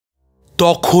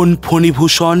তখন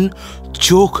ফণিভূষণ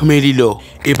চোখ মেলিল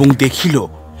এবং দেখিল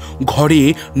ঘরে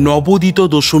নবোদিত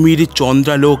দশমীর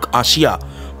চন্দ্রালোক আসিয়া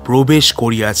প্রবেশ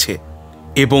করিয়াছে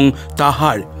এবং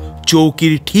তাহার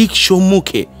চৌকির ঠিক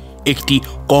সম্মুখে একটি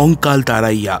কঙ্কাল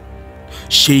দাঁড়াইয়া।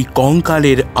 সেই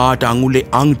কঙ্কালের 8 আঙুলে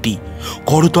আংটি,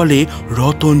 করতলে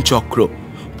রতন চক্র,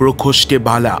 প্রকোষ্ঠে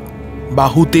বালা,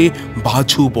 বাহুতে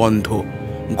বাছু বন্ধ,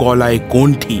 গলায়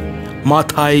কণ্ঠি,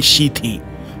 মাথায় সিথি,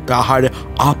 তাহার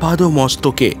আপাদ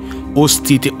মস্তকে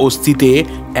অস্থিতে অস্থিতে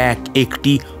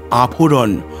একটি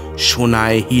আভরণ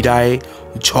সোনায় হীরায়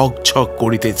ঝকঝক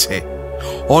করিতেছে।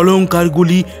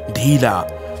 অলঙ্কারগুলি ঢিলা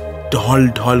ঢল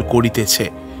ঢল করিতেছে,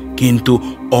 কিন্তু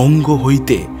অঙ্গ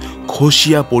হইতে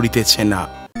খসিয়া পড়িতেছে না।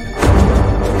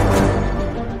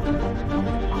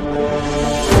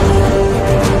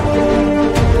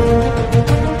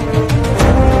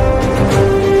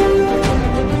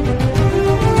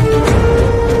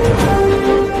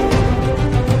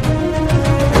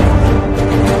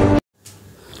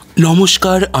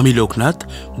 নমস্কার, আমি লোকনাথ।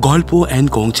 গল্প অ্যান্ড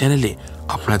কোং চ্যানেলে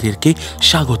আপনাদেরকে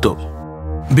স্বাগত।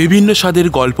 বিভিন্ন স্বাদের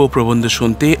গল্প প্রবন্ধ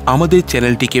শুনতে আমাদের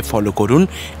চ্যানেলটিকে ফলো করুন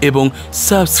এবং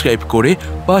সাবস্ক্রাইব করে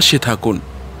পাশে থাকুন।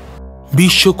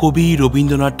 বিশ্বকবি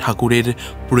রবীন্দ্রনাথ ঠাকুরের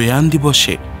প্রয়াণ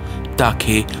দিবসে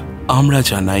তাকে আমরা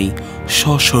জানাই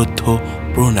সশ্রদ্ধ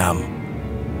প্রণাম।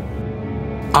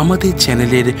 আমাদের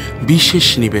চ্যানেলের বিশেষ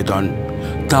নিবেদন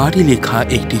তারই লেখা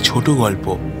একটি ছোট গল্প,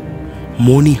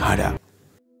 মণিহারা।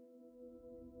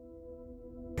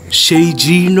 সেই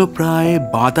জীর্ণ প্রায়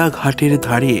বাঁধা ঘাটের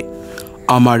ধারে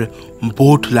আমার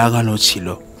বোট লাগানো ছিল।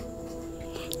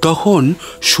 তখন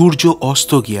সূর্য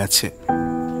অস্ত গিয়াছে।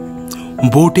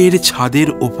 বোটের ছাদের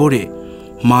ওপরে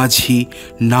মাঝি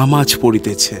নামাজ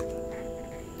পড়িতেছে।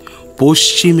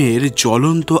 পশ্চিমের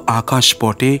জ্বলন্ত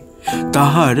আকাশপটে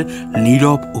তাহার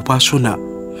নীরব উপাসনা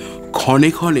ক্ষণে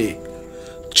ক্ষণে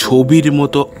ছবির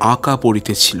মতো আঁকা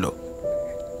পড়িতেছিল।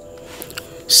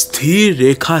 স্থির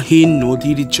রেখাহীন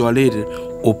নদীর জলের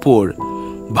ওপর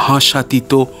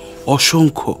ভাসাতীত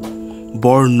অসংখ্য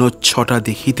বর্ণচ্ছটা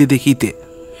দেখিতে দেখিতে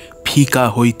ফিকা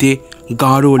হইতে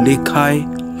গাঢ় লেখায়,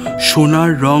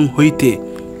 সোনার রং হইতে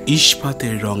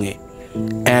ইস্পাতের রঙে,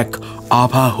 এক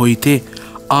আভা হইতে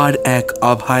আর এক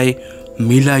আভায়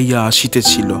মিলাইয়া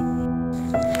আসিতেছিল।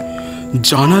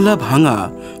 জানালা ভাঙা,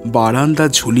 বারান্দা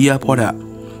ঝুলিয়া পড়া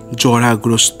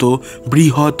জরাগ্রস্ত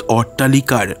বৃহৎ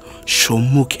অট্টালিকার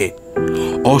সম্মুখে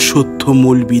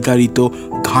অশ্বত্থমূল বিদারিত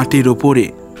ঘাটের ওপরে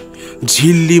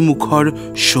ঝিল্লি মুখর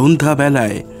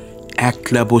সন্ধ্যাবেলায়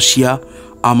একলা বসিয়া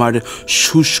আমার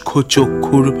শুষ্ক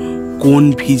চক্ষুর কোন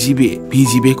ভিজিবে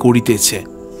ভিজিবে করিতেছে।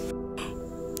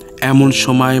 এমন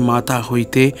সময় মাথা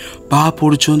হইতে পা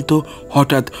পর্যন্ত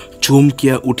হঠাৎ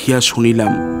চমকিয়া উঠিয়া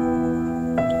শুনিলাম,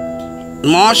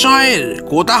 মহাশয়ের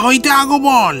কোথা হইতে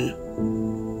আগমন।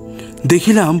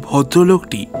 দেখিলাম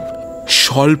ভদ্রলোকটি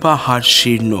স্বল্পাহার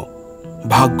শীর্ণ,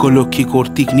 ভাগ্যলক্ষ্মী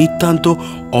কর্তৃক নিতান্ত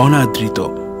অনাদৃত।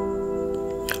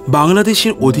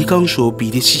 বাংলাদেশের অধিকাংশ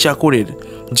বিদেশি চাকরের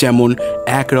যেমন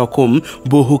একরকম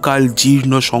বহুকাল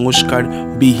জীর্ণ সংস্কার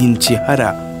বিহীন চেহারা,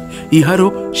 ইহারও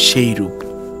সেই রূপ।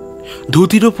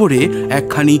 ধুতির ওপরে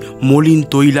একখানি মলিন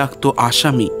তৈলাক্ত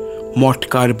আসামি,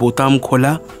 মটকার বোতাম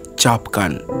খোলা,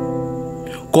 চাপকান।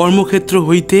 কর্মক্ষেত্র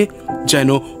হইতে যেন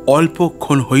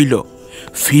অল্পক্ষণ হইল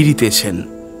ফিরিতেছেন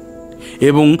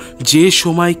এবং যে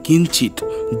সময় কিঞ্চিত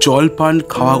জলপান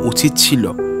খাওয়া উচিত ছিল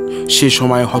সে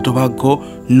সময় হতভাগ্য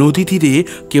নদী তীরে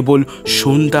কেবল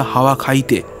সন্ধ্যা হাওয়া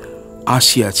খাইতে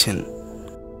আসিয়াছেন।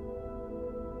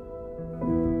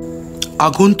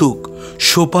 আগন্তুক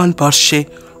সোপান পার্শ্বে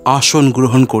আসন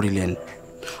গ্রহণ করিলেন।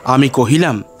 আমি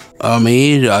কহিলাম, আমি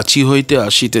রাঁচি হইতে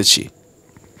আসিতেছি।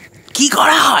 কি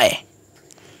করা হয়?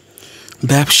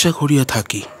 ব্যবসা করিয়া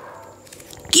থাকি।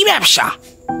 কি ব্যবসা?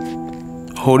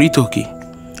 হরিতকি,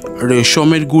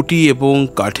 রেশমের গুটি এবং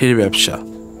কাঠের ব্যবসা।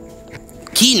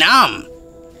 কি নাম?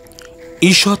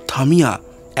 ঈষৎ থামিয়া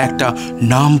একটা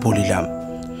নাম বলিলাম,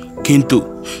 কিন্তু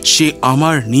সে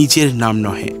আমার নিজের নাম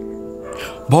নহে।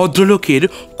 ভদ্রলোকের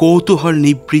কৌতূহল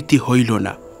নিবৃত্তি হইল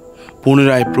না।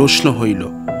 পুনরায় প্রশ্ন হইল,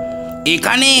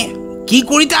 এখানে কি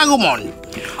করিতে আগমন?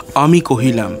 আমি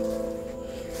কহিলাম,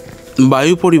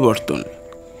 বায়ু পরিবর্তন।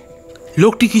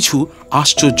 লোকটি কিছু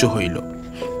আশ্চর্য হইল,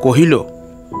 কহিল,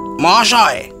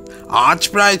 মহাশয়, আজ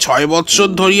প্রায় 6 বৎসর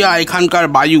ধরিয়া এখানকার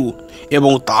বায়ু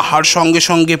এবং তাহার সঙ্গে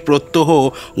সঙ্গে প্রত্যহ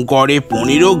গড়ে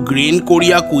 15 গ্রেন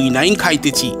করিয়া কুইনাইন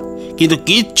খাইতেছি, কিন্তু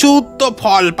কিচ্ছু তো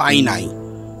ফল পাই নাই।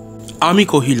 আমি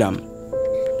কহিলাম,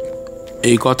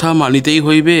 এই কথা মানিতেই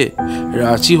হইবে।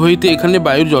 রাঁচি হইতে এখানে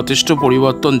বায়ুর যথেষ্ট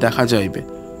পরিবর্তন দেখা যাইবে।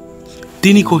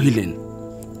 তিনি কহিলেন,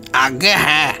 আজ্ঞে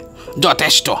হ্যাঁ,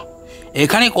 যথেষ্ট।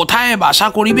 এখানে কোথায় বাসা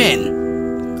করিবেন?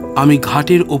 আমি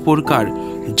ঘাটের ওপরকার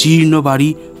জীর্ণ বাড়ি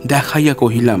দেখাইয়া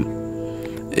কহিলাম,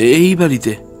 এই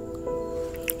বাড়িতে।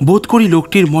 বোধ করি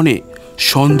লোকটির মনে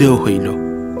সন্দেহ হইল।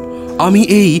 আমি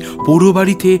এই পুরো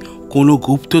বাড়িতে কোনো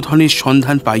গুপ্তধনের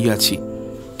সন্ধান পাইয়াছি,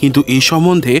 কিন্তু এ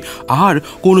সম্বন্ধে আর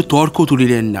কোনো তর্ক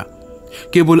তুলিলেন না।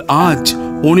 কেবল আজ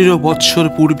 15 বৎসর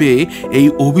পূর্বে এই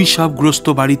অভিশাপগ্রস্ত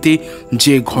বাড়িতে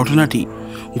যে ঘটনাটি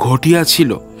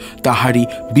ঘটিয়াছিল তাহারই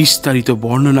বিস্তারিত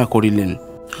বর্ণনা করিলেন।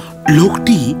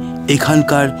 লোকটি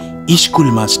এখানকার স্কুল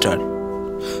মাস্টার।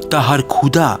 তাহার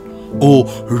ক্ষুধা ও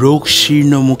রোগ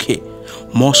শীর্ণ মুখে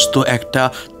মস্ত একটা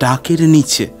টাকের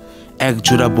নিচে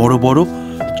একজোড়া বড় বড়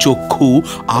চক্ষু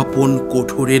আপন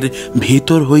কোঠরের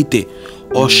ভেতর হইতে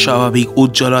অস্বাভাবিক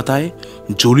উজ্জ্বলতায়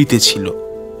জ্বলিতেছিল।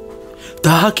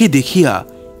 তাহাকে দেখিয়া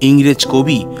ইংরেজ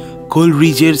কবি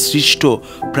কোলরিজের সৃষ্ট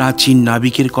প্রাচীন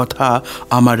নাবিকের কথা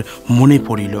আমার মনে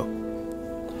পড়িল।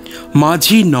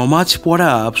 মাঝি নমাজ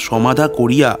পড়া সমাধা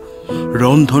করিয়া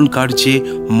রন্ধন কার্যে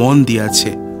মন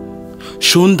দিয়াছে।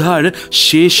 সন্ধ্যার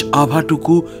শেষ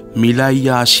আভাটুকু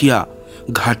মিলাইয়া আসিয়া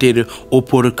ঘাটের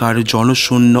ওপরকার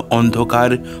জনশূন্য অন্ধকার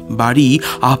বাড়ি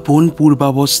আপন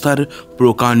পূর্বাবস্থার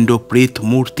প্রকাণ্ড প্রেত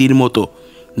মূর্তির মতো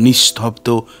নিস্তব্ধ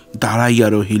দাঁড়াইয়া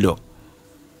রহিল।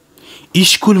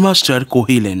 স্কুল মাস্টার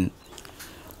কহিলেন,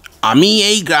 আমি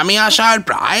এই গ্রামে আসার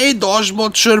প্রায় 10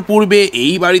 বৎসর পূর্বে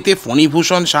এই বাড়িতে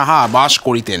ফণিভূষণ সাহা বাস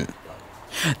করিতেন।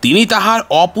 তিনি তাহার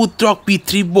অপুত্রক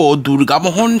পিতৃব্য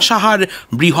দুর্গামোহন সাহার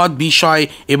বৃহৎ বিষয়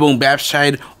এবং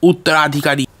ব্যবসায়ের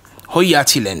উত্তরাধিকারী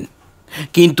হইয়াছিলেন,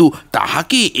 কিন্তু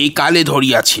তাহাকে এই কালে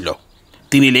ধরিয়াছিল।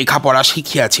 তিনি লেখাপড়া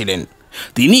শিখিয়াছিলেন।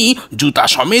 তিনি জুতা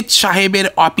সমেত সাহেবের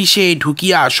অফিসে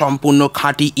ঢুকিয়া সম্পূর্ণ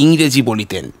খাঁটি ইংরেজি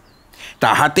বলিতেন।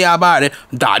 তাহাতে আবার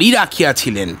দাড়ি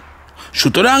রাখিয়াছিলেন।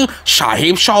 সুতরাং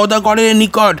সাহেব সওদাগরের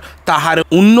নিকট তাহার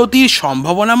উন্নতির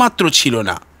সম্ভাবনা মাত্র ছিল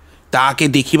না। তাহাকে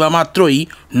দেখিবা মাত্রই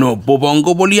নব্যবঙ্গ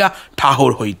বলিয়া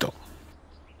ঠাহর হইত।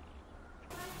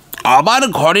 আবার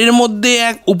ঘরের মধ্যে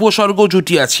এক উপসর্গ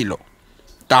জুটিয়াছিল।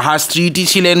 তাহার স্ত্রীটি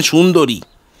ছিলেন সুন্দরী।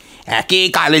 একে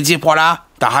কালেজে পড়া,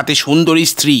 তাহাতে সুন্দরী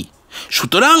স্ত্রী।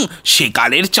 সুতরাং সে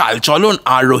কালের চালচলন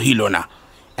আর রহিল না।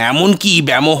 এমনকি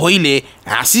ব্যাম হইলে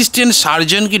অ্যাসিস্ট্যান্ট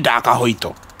সার্জনকে ডাকা হইত।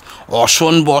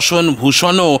 অসন বসন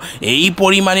ভূষণও এই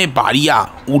পরিমাণে বাড়িয়া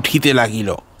উঠিতে লাগিল।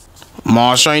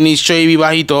 মহাশয় নিশ্চয়ই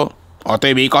বিবাহিত,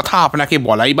 অতএব এই কথা আপনাকে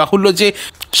বলাই বাহুল্য যে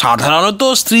সাধারণত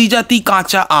স্ত্রী জাতি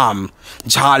কাঁচা আম,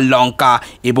 ঝাল লঙ্কা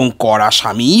এবং কড়া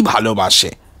স্বামীই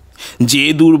ভালোবাসে। যে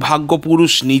দুর্ভাগ্য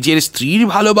পুরুষ নিজের স্ত্রীর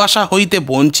ভালোবাসা হইতে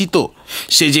বঞ্চিত,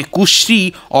 সে যে কুশ্রী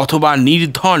অথবা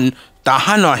নির্ধন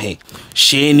তাহা নহে,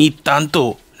 সে নিতান্ত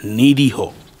নিরীহ।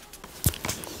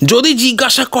 যদি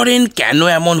জিজ্ঞাসা করেন কেন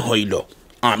এমন হইল,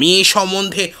 আমি এই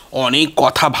সম্বন্ধে অনেক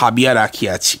কথা ভাবিয়া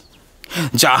রাখিয়াছি।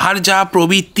 যাহার যা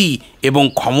প্রবৃত্তি এবং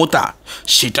ক্ষমতা,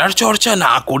 সেটার চর্চা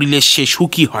না করিলে সে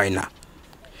সুখী হয় না।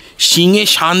 শিঙে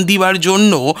শান দিবার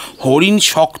জন্য হরিণ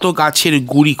শক্ত গাছের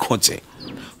গুড়ি খোঁজে,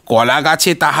 কলা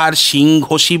গাছে তাহার শিং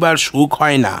ঘষিবার সুখ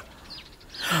হয় না।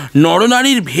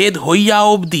 নরনারীর ভেদ হইয়া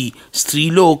অবধি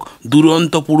স্ত্রীলোক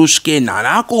দুরন্ত পুরুষকে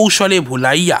নানা কৌশলে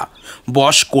ভুলাইয়া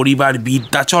বশ করিবার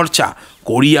বিদ্যা চর্চা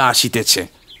করিয়া আসিতেছে।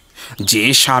 যে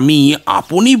স্বামী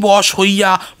আপনি বশ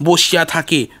হইয়া বসিয়া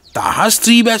থাকে, তাহার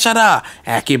স্ত্রী বেচারা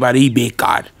একেবারেই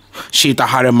বেকার। সে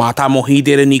তাহার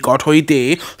মাতামহীদের নিকট হইতে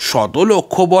 100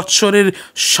 লক্ষ বৎসরের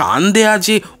শান দেয়া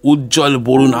যে উজ্জ্বল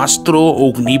বরুণাস্ত্র,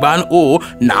 অগ্নিবাণ ও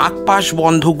নাগপাশ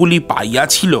বন্ধগুলি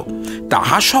পাইয়াছিল,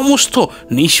 তাহা সমস্ত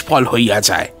নিষ্ফল হইয়া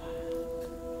যায়।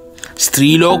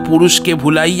 স্ত্রীলোক পুরুষকে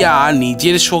ভুলাইয়া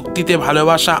নিজের শক্তিতে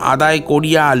ভালোবাসা আদায়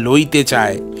করিয়া লইতে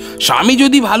চায়। স্বামী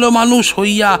যদি ভালো মানুষ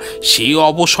হইয়া সে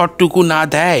অবসরটুকু না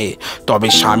দেয়, তবে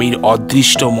স্বামীর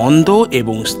অদৃষ্ট মন্দ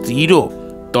এবং স্ত্রীরও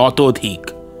ততোধিক।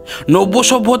 নব্য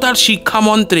সভ্যতার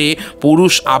শিক্ষামন্ত্রে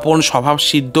পুরুষ আপন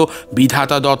স্বভাবসিদ্ধ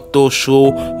বিধাতা দত্ত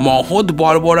মহৎ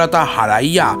বর্বরতা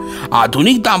হারাইয়া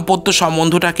আধুনিক দাম্পত্য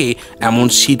সম্বন্ধটাকে এমন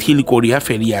শিথিল করিয়া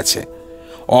ফেলিয়াছে।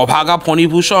 অভাগা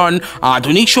ফণিভূষণ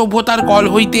আধুনিক সভ্যতার কল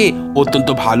হইতে অত্যন্ত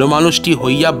ভালো মানুষটি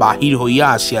হইয়া বাহির হইয়া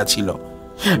আসিয়াছিল।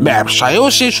 ব্যবসায়েও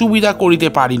সে সুবিধা করিতে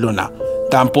পারিল না,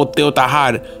 দাম্পত্যেও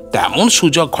তাহার তেমন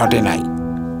সুযোগ ঘটে নাই।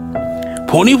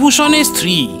 ফণিভূষণের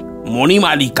স্ত্রী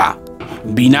মণিমালিকা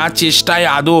বিনা চেষ্টায়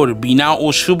আদর, বিনা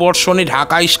অশ্রুবর্ষণে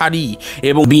ঢাকায় শাড়ি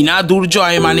এবং বিনা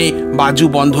দুর্জয় মানে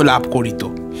বাজুবন্ধ লাভ করিত।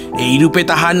 এইরূপে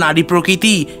তাহার নারী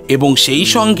প্রকৃতি এবং সেই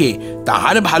সঙ্গে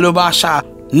তাহার ভালোবাসা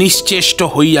নিশ্চেষ্ট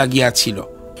হইয়া গিয়াছিল।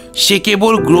 সে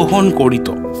কেবল গ্রহণ করিত,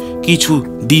 কিছু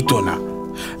দিত না।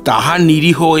 তাহার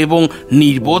নিরীহ এবং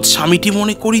নির্বোধ স্বামীটি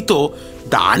মনে করিত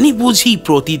দানই বুঝি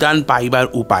প্রতিদান পাইবার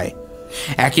উপায়।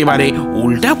 একেবারে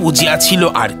উল্টা বুঝিয়াছিল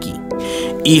আর কি।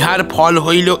 ইহার ফল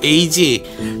হইল এই যে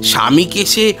স্বামীকে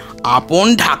সে আপন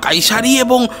ঢাকাই শাড়ি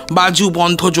এবং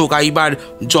বাজুবন্ধ যোগাইবার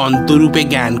যন্ত্ররূপে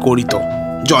জ্ঞান করিত।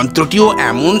 যন্ত্রটিও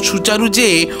এমন সুচারু যে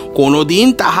কোনোদিন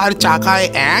তাহার চাকায়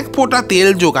এক ফোঁটা তেল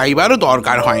যোগাইবারও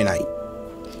দরকার হয় নাই।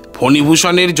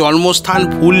 ফণিভূষণের জন্মস্থান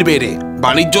ফুলবেড়ে,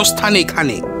 বাণিজ্য স্থান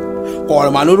এখানে।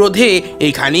 কর্মানুরোধে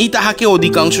এখানেই তাহাকে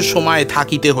অধিকাংশ সময়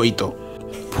থাকিতে হইত।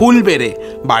 ফুলবেড়ে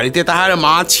বাড়িতে তাহার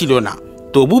মা ছিল না,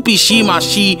 তবু পিসি,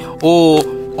 মাসি ও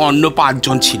অন্য 5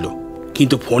 জন ছিল।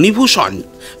 কিন্তু ফণিভূষণ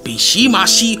পিসি,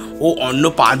 মাসি ও অন্য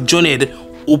 5 জনের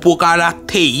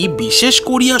উপকারার্থেই বিশেষ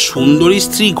করিয়া সুন্দরী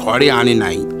স্ত্রী ঘরে আনে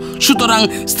নাই। সুতরাং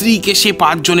স্ত্রীকে সে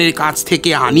 5 জনের কাছ থেকে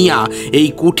আনিয়া এই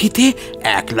কুঠিতে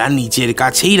একলা নিজের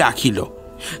কাছেই রাখিল।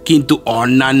 কিন্তু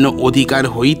অন্যান্য অধিকার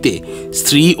হইতে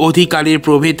স্ত্রী অধিকারের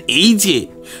প্রভেদ এই যে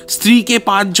স্ত্রীকে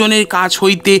 5 জনের কাছ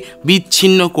হইতে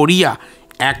বিচ্ছিন্ন করিয়া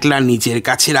একলা নিজের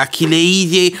কাছে রাখিলেই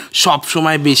যে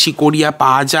সবসময় বেশি করিয়া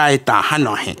পাওয়া যায় তাহা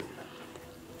নহে।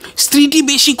 স্ত্রীটি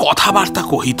বেশি কথাবার্তা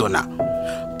কহিত না।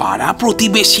 পাড়া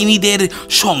প্রতিবেশিনীদের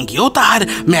সঙ্গেও তাহার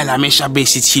মেলামেশা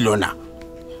বেশি ছিল না।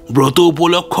 ব্রত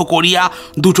উপলক্ষ করিয়া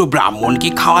 2 ব্রাহ্মণকে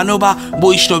খাওয়ানো বা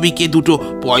বৈষ্ণবীকে 2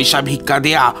 পয়সা ভিক্ষা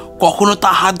দেয়া কখনো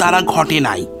তাহার দ্বারা ঘটে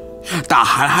নাই।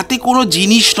 তাহার হাতে কোনো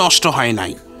জিনিস নষ্ট হয়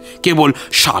নাই, কেবল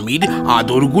স্বামীর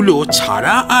আদরগুলো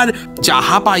ছাড়া আর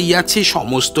যাহা পাইয়াছে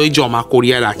সমস্তই জমা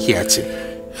করিয়া রাখিয়াছে।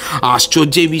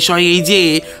 আশ্চর্যের বিষয় এই যে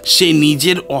সে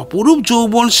নিজের অপরূপ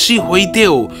যৌবনশ্রী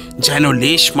হইতেও যেন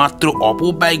লেশ মাত্র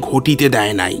অপব্যয় ঘটিতে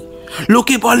দেয় নাই।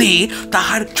 লোকে বলে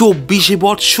তাহার 24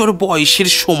 বৎসর বয়সের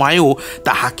সময়ও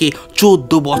তাহাকে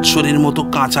 14 বৎসরের মতো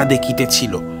কাঁচা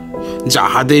দেখিতেছিল।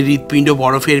 যাহাদের হৃৎপিণ্ড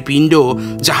বরফের পিণ্ড,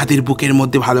 যাহাদের বুকের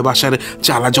মধ্যে ভালোবাসার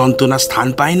জ্বালা যন্ত্রণা স্থান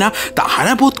পায় না,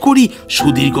 তাহারা বোধ করি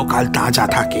সুদীর্ঘকাল তাজা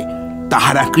থাকে।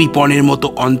 তাহারা কৃপণের মতো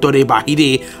অন্তরে বাহিরে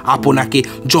আপনাকে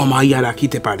জমাইয়া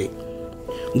রাখিতে পারে।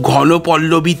 ঘন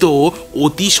পল্লবিত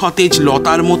অতি সতেজ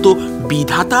লতার মতো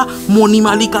বিধাতা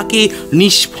মণিমালিকাকে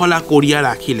নিষ্ফলা করিয়া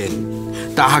রাখিলেন।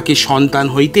 তাহাকে সন্তান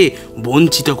হইতে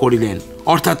বঞ্চিত করিলেন,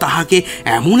 অর্থাৎ তাহাকে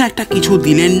এমন একটা কিছু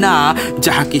দিলেন না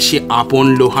যাহাকে সে আপন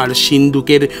লোহার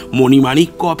সিন্দুকের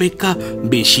মণিমাণিক্য অপেক্ষা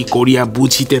বেশি করিয়া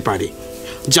বুঝিতে পারে,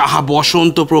 যাহা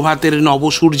বসন্ত প্রভাতের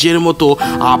নবসূর্যের মতো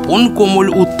আপন কোমল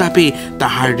উত্তাপে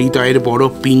তাহার হৃদয়ের বড়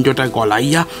পিণ্ডটা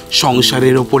গলাইয়া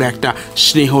সংসারের ওপর একটা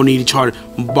স্নেহ নির্ঝর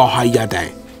বহাইয়া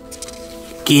দেয়।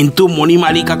 কিন্তু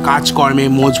মণিমালিকা কাজকর্মে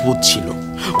মজবুত ছিল,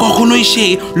 কখনোই সে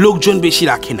লোকজন বেশি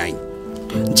রাখে নাই।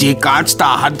 যে কাজ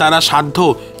তাহার দ্বারা সাধ্য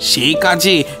সেই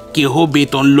কাজে কেহ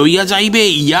বেতন লইয়া যাইবে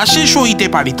ইয়া সে সইতে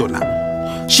পারিত না।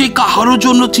 সে কাহারও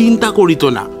জন্য চিন্তা করিত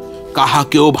না,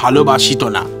 কাহাকেও ভালোবাসিত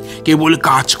না, কেবল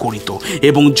কাজ করিত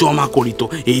এবং জমা করিত।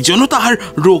 এই জন্য তাহার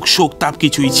রোগ শোক তাপ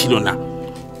কিছুই ছিল না।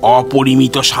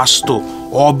 অপরিমিত স্বাস্থ্য,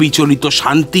 অবিচলিত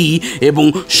শান্তি এবং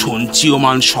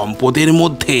সঞ্চীয়মান সম্পদের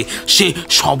মধ্যে সে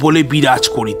সবলে বিরাজ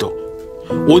করিত।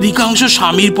 অধিকাংশ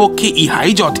স্বামীর পক্ষে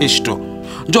ইহাই যথেষ্ট।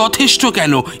 যথেষ্ট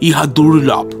কেন, ইহা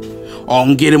দুর্লভ।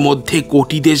 অঙ্গের মধ্যে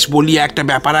কোটিদেশ বলিয়া একটা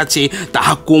ব্যাপার আছে,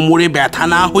 তাহা কোমরে ব্যথা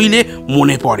না হইলে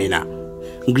মনে পড়ে না।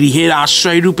 গৃহের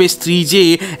আশ্রয় রূপে স্ত্রী যে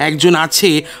একজন আছে,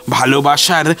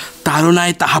 ভালোবাসার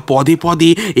তাড়নায় তাহা পদে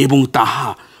পদে এবং তাহা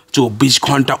 24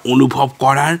 ঘন্টা অনুভব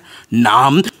করার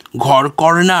নাম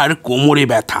ঘরকরনার কোমরে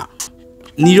ব্যথা।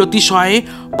 নিরতিশয়ে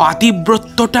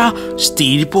পাতিব্রত্যটা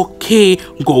স্ত্রীর পক্ষে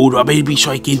গৌরবের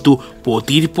বিষয়, কিন্তু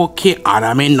পতির পক্ষে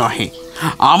আরামের নহে।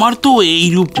 আমার তো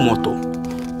এইরূপ মতো।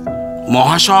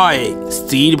 মহাশয়,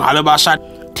 স্ত্রীর ভালোবাসা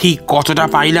ঠিক কতটা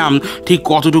পাইলাম, ঠিক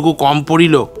কতটুকু কম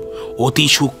পড়িল। অতি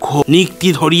সূক্ষ্ম নিক্তি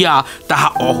ধরিয়া তাহা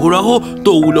অহরহ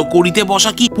তৌল করিতে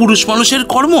বসা কি পুরুষ মানুষের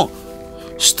কর্ম?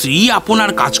 স্ত্রী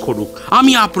আপনার কাজ করুক,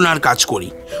 আমি আপনার কাজ করি।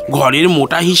 ঘরের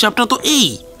মোটা হিসাবটা তো এই।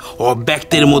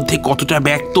 অব্যক্তের মধ্যে কতটা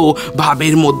ব্যক্ত,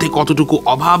 ভাবের মধ্যে কতটুকু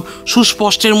অভাব,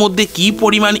 সুস্পষ্টের মধ্যে কি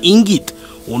পরিমাণ ইঙ্গিত,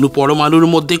 অনুপরমাণুর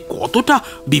মধ্যে কতটা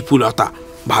বিপুলতা।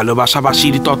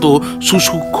 ভালোবাসাবাসীর তত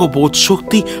সুসূক্ষ্ম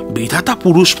বোধশক্তি বিধাতা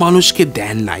পুরুষ মানুষকে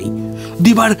দেন নাই,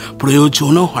 দিবার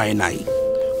প্রয়োজনও হয় নাই।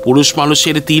 পুরুষ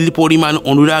মানুষের তিল পরিমাণ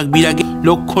অনুরাগ বিরাগে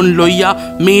লক্ষণ লইয়া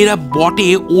মেয়েরা বটে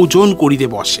ওজন করিতে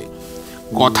বসে।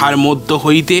 কথার মধ্য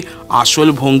হইতে আসল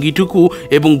ভঙ্গিটুকু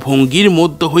এবং ভঙ্গির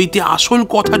মধ্য হইতে আসল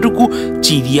কথাটুকু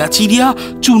চিরিয়া চিরিয়া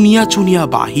চুনিয়া চুনিয়া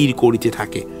বাহির করিতে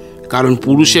থাকে। কারণ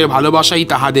পুরুষের ভালোবাসাই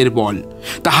তাহাদের বল,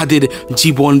 তাহাদের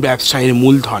জীবন ব্যবসায়ের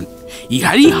মূলধন।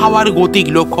 ইহারই হাওয়ার গতিক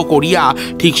লক্ষ্য করিয়া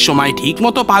ঠিক সময় ঠিক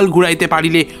মতো পাল ঘুরাইতে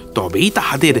পারিলে তবেই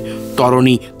তাহাদের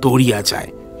তরণী তরিয়া যায়।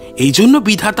 এই জন্য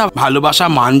বিধাতা ভালোবাসা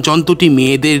মানযন্ত্রটি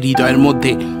মেয়েদের হৃদয়ের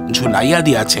মধ্যে ঝুলাইয়া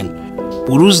দিয়াছেন,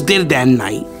 পুরুষদের দেন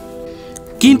নাই।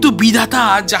 কিন্তু বিধাতা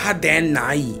যাহা দেন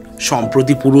নাই,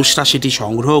 সম্প্রতি পুরুষরা সেটি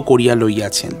সংগ্রহ করিয়া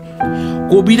লইয়াছেন।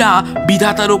 কবিরা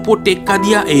বিধাতার ওপর টেক্কা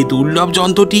দিয়া এই দুর্লভ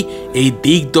যন্ত্রটি, এই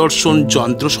দিগদর্শন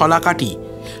যন্ত্রশলাকাটি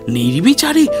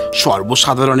নির্বিচারে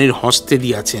সর্বসাধারণের হস্তে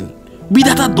দিয়াছেন।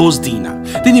 বিধাতার দোষ দিই না,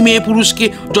 তিনি মেয়ে পুরুষকে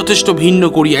যথেষ্ট ভিন্ন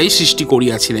করিয়াই সৃষ্টি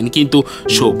করিয়াছিলেন, কিন্তু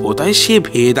সভ্যতায় সে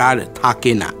ভেদ আর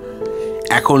থাকে না।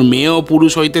 এখন মেয়েও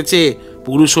পুরুষ হইতেছে,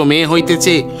 পুরুষও মেয়ে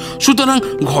হইতেছে, সুতরাং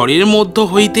ঘরের মধ্য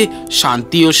হইতে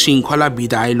শান্তি ও শৃঙ্খলা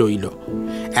বিদায় লইল।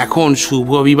 এখন শুভ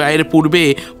বিবাহের পূর্বে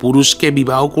পুরুষকে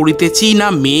বিবাহ করিতেছি না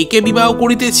মেয়েকে বিবাহ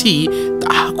করিতেছি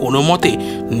তাহা কোনো মতে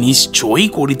নিশ্চয়ই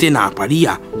করিতে না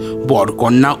পারিয়া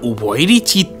বরকন্যা উভয়েরই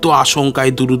চিত্ত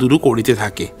আশঙ্কায় দুরু দুরু করিতে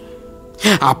থাকে।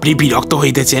 আপনি বিরক্ত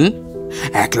হইতেছেন?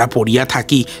 একলা পড়িয়া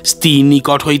থাকি, স্ত্রীর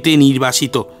নিকট হইতে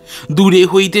নির্বাসিত, দূরে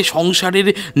হইতে সংসারের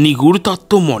নিগুড়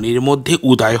তত্ত্ব মনের মধ্যে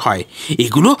উদয় হয়।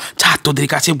 এগুলো ছাত্রদের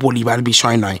কাছে বলিবার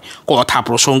বিষয় নয়। কথা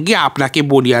প্রসঙ্গে আপনাকে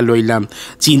বলিয়া লইলাম,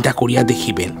 চিন্তা করিয়া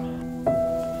দেখিবেন।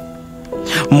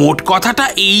 মোট কথাটা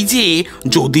এই যে,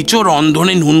 যদিচ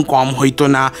রন্ধনে নুন কম হইত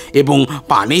না এবং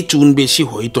পানে চুন বেশি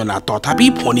হইত না, তথাপি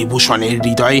ফণিভূষণের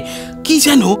হৃদয় কি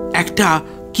যেন একটা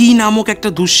কি নামক একটা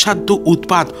দুঃসাধ্য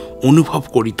উৎপাত অনুভব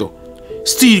করিত।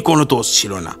 স্ত্রীর কোনো দোষ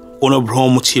ছিল না, কোনো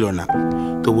ভ্রম ছিল না,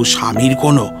 তবু স্বামীর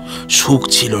কোনো সুখ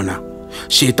ছিল না।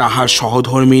 সে তাহার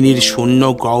সহধর্মিনীর শূন্য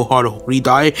গহ্বর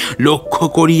হৃদয় লক্ষ্য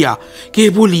করিয়া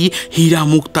কেবলই হীরা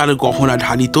মুক্তার গহনা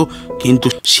ঢালিত, কিন্তু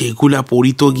সেগুলা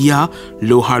পড়িত গিয়া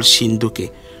লোহার সিন্ধুকে,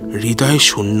 হৃদয়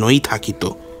শূন্যই থাকিত।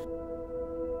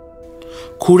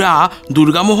 খুড়া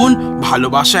দুর্গামোহন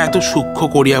ভালোবাসা এত সূক্ষ্ম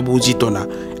করিয়া বুঝিত না,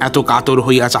 এত কাতর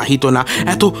হইয়া চাহিত না,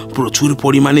 এত প্রচুর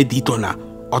পরিমাণে দিত না,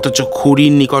 অথচ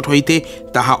খুড়ির নিকট হইতে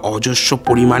তাহা অজস্র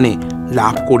পরিমাণে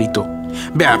লাভ করিত।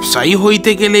 ব্যবসায়ী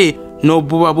হইতে গেলে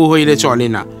নব্যবাবু হইলে চলে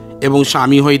না, এবং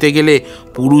স্বামী হইতে গেলে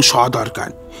পুরুষ হওয়া দরকার,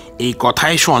 এই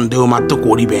কথায় সন্দেহ মাত্র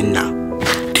করিবেন না।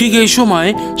 ঠিক এই সময়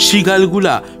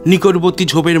শৃগালগুলা নিকটবর্তী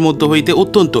ঝোপের মধ্য হইতে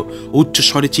অত্যন্ত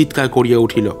উচ্চস্বরে চিৎকার করিয়া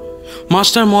উঠিল।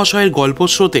 মাস্টার মহাশয়ের গল্প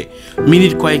স্রোতে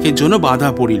মিনিট কয়েকের জন্য বাধা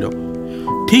পড়িল।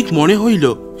 ঠিক মনে হইল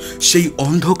সেই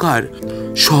অন্ধকার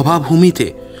সভাভূমিতে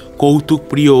কৌতুক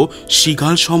প্রিয়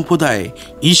শৃগাল সম্প্রদায়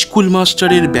স্কুল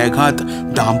মাস্টারের ব্যাঘাত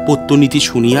দাম্পত্য নীতি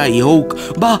শুনিয়াই হোক,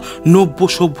 বা নব্য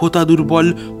সভ্যতা দুর্বল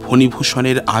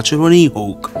ফণিভূষণের আচরণেই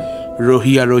হোক,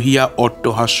 রহিয়া রহিয়া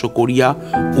অট্টহাস্য করিয়া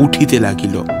উঠিতে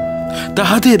লাগিল।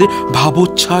 তাহাদের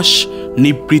ভাবোচ্ছ্বাস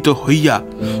নিবৃত হইয়া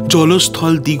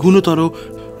জলস্থল দ্বিগুণতর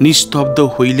নিস্তব্ধ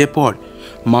হইলে পর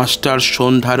মাস্টার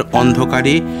সন্ধ্যার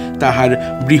অন্ধকারে তাহার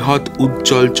বৃহৎ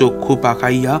উজ্জ্বল চক্ষু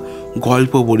পাকাইয়া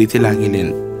গল্প বলিতে লাগিলেন।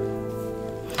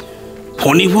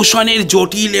 ফণিভূষণের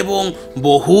জটিল এবং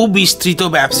বহু বিস্তৃত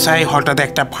ব্যবসায় হঠাৎ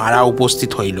একটা ভাড়া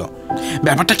উপস্থিত হইল।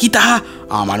 ব্যাপারটা কি তাহা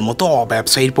আমার মতো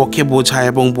অব্যবসায়ীর পক্ষে বোঝা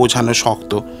এবং বোঝানো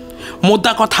শক্ত।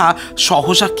 মোদ্দা কথা,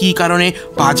 সহসা কি কারণে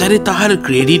বাজারে তাহার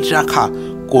ক্রেডিট রাখা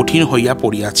কঠিন হইয়া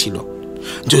পড়িয়াছিল।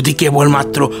 যদি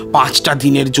কেবলমাত্র 5টা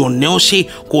দিনের জন্যেও সে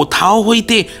কোথাও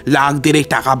হইতে লাখ দেড়েক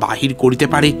টাকা বাহির করিতে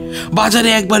পারে, বাজারে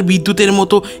একবার বিদ্যুতের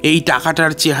মতো এই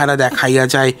টাকাটার চেহারা দেখাইয়া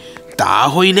যায়, তা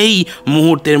হইলেই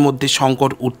মুহূর্তের মধ্যে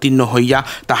সংকট উত্তীর্ণ হইয়া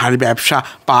তাহার ব্যবসা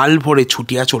পাল ভরে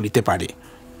ছুটিয়া চলিতে পারে।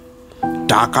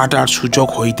 টাকাটার সুযোগ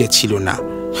হইতেছিল না।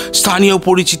 স্থানীয়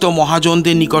পরিচিত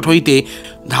মহাজনদের নিকট হইতে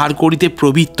ধার করিতে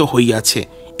প্রবৃত্ত হইয়াছে।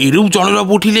 এরূপ জনরব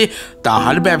উঠিলে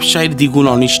তাহার ব্যবসায়ের দ্বিগুণ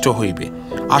অনিষ্ট হইবে।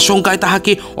 আশঙ্কায়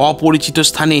তাহাকে অপরিচিত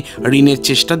স্থানে ঋণের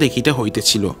চেষ্টা দেখিতে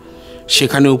হইতেছিল।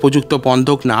 সেখানে উপযুক্ত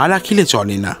বন্ধক না রাখিলে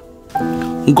চলে না।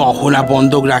 গহনা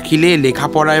বন্ধক রাখিলে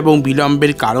লেখাপড়া এবং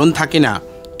বিলম্বের কারণ থাকে না,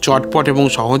 চটপট এবং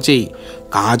সহজেই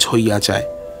কাজ হইয়া যায়।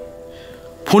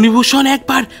 ফণিভূষণ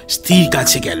একবার স্ত্রীর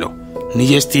কাছে গেল।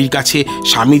 নিজের স্ত্রীর কাছে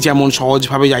স্বামী যেমন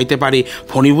সহজভাবে যাইতে পারে,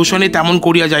 ফণিভূষণে তেমন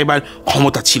করিয়া যাইবার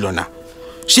ক্ষমতা ছিল না।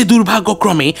 সে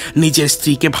দুর্ভাগ্যক্রমে নিজের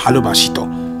স্ত্রীকে ভালোবাসিত।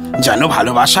 যেন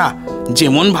ভালোবাসা,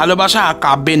 যেমন ভালোবাসা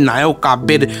কাব্যের নায়ক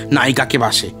কাব্যের নায়িকাকে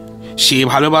বাসে, সে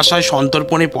ভালোবাসায়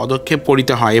সন্তর্পণে পদক্ষেপ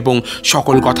করিতে হয় এবং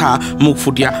সকল কথা মুখ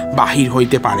ফুটিয়া বাহির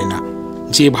হইতে পারে না।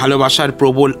 যে ভালোবাসার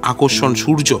প্রবল আকর্ষণ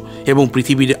সূর্য এবং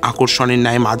পৃথিবীর আকর্ষণের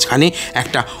ন্যায় মাঝখানে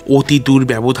একটা অতি দূর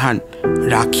ব্যবধান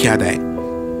রাখিয়া দেয়।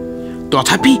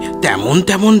 তথাপি তেমন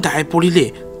তেমন দায় পড়িলে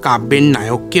কাব্যের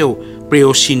নায়ককেও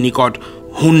প্রেয়সীর নিকট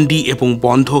হুন্ডি এবং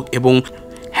বন্ধক এবং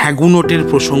হ্যাগুনোটের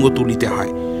প্রসঙ্গ তুলিতে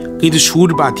হয়। কিন্তু সুর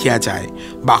বাঁধিয়া যায়,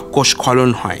 বাক্য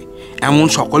স্খলন হয়। এমন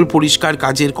সকল পরিষ্কার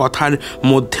কাজের কথার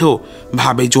মধ্যেও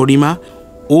ভাবে জরিমা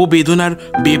ও বেদনার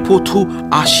বেপথু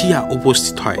আসিয়া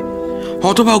উপস্থিত হয়।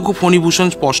 হতভাগ্য ফণিভূষণ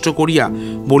স্পষ্ট করিয়া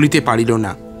বলিতে পারিল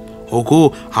না, ওগো,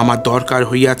 আমার দরকার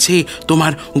হইয়াছে,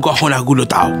 তোমার গহনাগুলো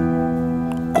দাও।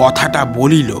 কথাটা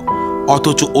বলিল,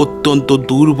 অথচ অত্যন্ত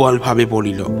দুর্বলভাবে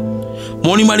বলিল।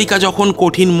 মণিমালিকা যখন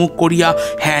কঠিন মুখ করিয়া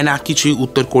হ্যাঁ না কিছুই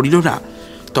উত্তর করিল না,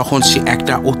 তখন সে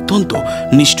একটা অত্যন্ত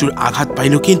নিষ্ঠুর আঘাত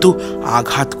পাইল, কিন্তু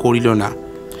আঘাত করিল না,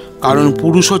 কারণ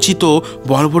পুরুষোচিত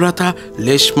বর্বরতা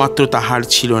লেশমাত্র তাহার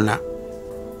ছিল না।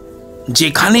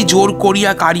 যেখানে জোর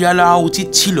করিয়া কাড়িয়া লওয়া উচিত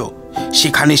ছিল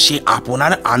সেখানে সে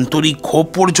আপনার আন্তরিক ক্ষোভ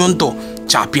পর্যন্ত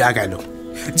চাপিয়া গেল।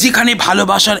 যেখানে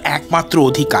ভালোবাসার একমাত্র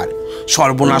অধিকার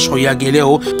সর্বনাশ হইয়া গেলেও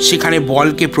সেখানে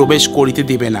বলকে প্রবেশ করিতে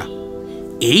দেবে না,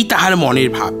 এই তাহার মনের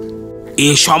ভাব। এ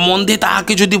সম্বন্ধে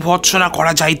তাহাকে যদি ভৎসনা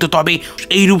করা যাইত তবে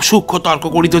এইরূপ সূক্ষ্ম তর্ক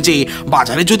করিত যে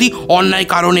বাজারে যদি অন্যায়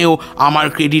কারণেও আমার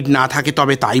ক্রেডিট না থাকে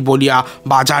তবে তাই বলিয়া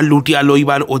বাজার লুটিয়া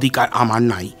লইবার অধিকার আমার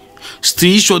নাই।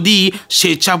 স্ত্রী যদি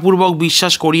স্বেচ্ছাপূর্বক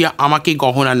বিশ্বাস করিয়া আমাকে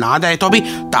গহনা না দেয় তবে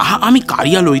তাহা আমি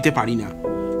কাড়িয়া লইতে পারি না।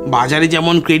 বাজারে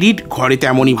যেমন ক্রেডিট, ঘরে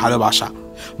তেমনই ভালোবাসা।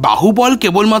 বাহুবল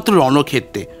কেবলমাত্র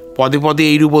রণক্ষেত্রে। পদে পদে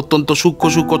এইরূপ অত্যন্ত সূক্ষ্ম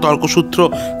সূক্ষ্ম তর্কসূত্র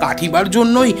কাটিবার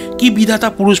জন্যই কি বিধাতা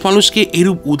পুরুষ মানুষকে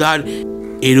এরূপ উদার,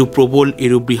 এরূপ প্রবল,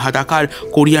 এরূপ বৃহদাকার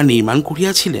করিয়া নির্মাণ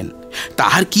করিয়াছিলেন?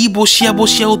 তাহার কি বসিয়া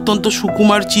বসিয়া অত্যন্ত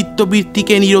সুকুমার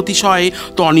চিত্তবৃত্তিকে নিরতিশয়ে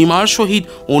তনিমার সহিত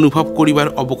অনুভব করিবার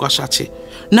অবকাশ আছে?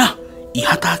 না,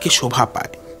 ইহা তাহাকে শোভা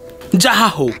পায়। যাহা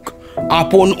হোক,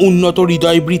 আপন উন্নত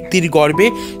হৃদয় বৃত্তির গর্বে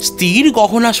স্থির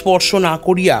গহনা স্পর্শ না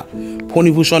করিয়া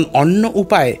ফণিভূষণ অন্য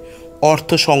উপায়ে অর্থ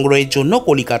সংগ্রহের জন্য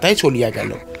কলিকাতায় চলিয়া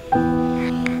গেল।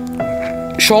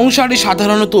 সংসারে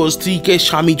সাধারণত স্ত্রীকে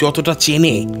স্বামী যতটা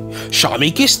চেনে,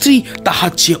 স্বামীকে স্ত্রী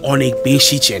তাহার চেয়ে অনেক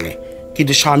বেশি চেনে।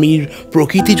 কিন্তু স্বামীর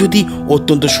প্রকৃতি যদি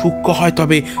অত্যন্ত সূক্ষ্ম হয়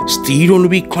তবে স্ত্রীর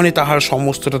অনুবীক্ষণে তাহার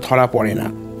সমস্তটা ধরা পড়ে না।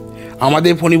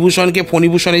 আমাদের ফণিভূষণকে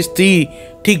ফণিভূষণের স্ত্রী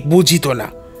ঠিক বুঝিত না।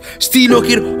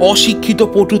 স্ত্রীলোকের অশিক্ষিত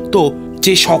পটুত্ব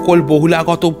যে সকল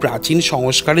বহুলাগত প্রাচীন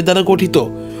সংস্কারের দ্বারা গঠিত,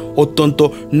 অত্যন্ত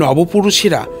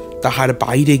নবপুরুষেরা তাহার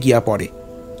বাইরে গিয়া পড়ে।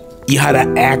 ইহারা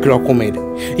এক রকমের,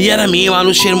 ইহারা মেয়ে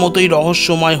মানুষের মতোই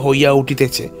রহস্যময় হইয়া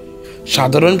উঠিতেছে।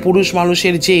 সাধারণ পুরুষ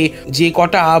মানুষের যে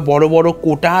কটা বড় বড়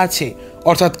কোটা আছে,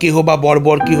 অর্থাৎ কেহ বা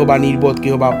বর্বর, কেহ বা নির্বোধ,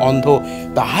 কেহ বা অন্ধ,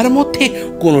 তাহার মধ্যে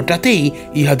কোনোটাতেই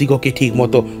ইহাদিগকে ঠিক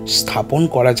মতো স্থাপন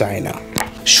করা যায় না।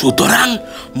 সুতরাং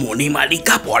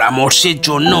মণিমালিকা পরামর্শের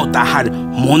জন্য তাহার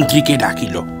মন্ত্রীকে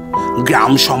ডাকিল।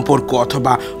 গ্রাম সম্পর্ক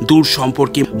অথবা দূর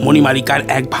সম্পর্কে মণিমালিকার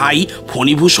এক ভাই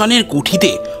ফণিভূষণের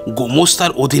কুঠিতে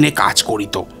গোমস্তার অধীনে কাজ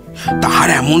করিত। তাহার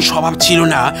এমন স্বভাব ছিল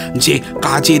না যে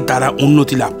কাজের দ্বারা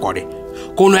উন্নতি লাভ করে।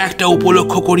 কোনো একটা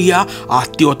উপলক্ষ করিয়া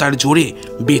আত্মীয়তার জোরে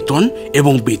বেতন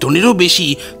এবং বেতনেরও বেশি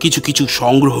কিছু কিছু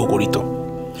সংগ্রহ করিত।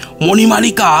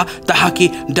 মণিমালিকা তাহাকে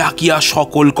ডাকিয়া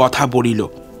সকল কথা বলিল,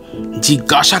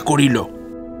 জিজ্ঞাসা করিল,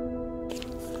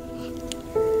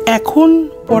 এখন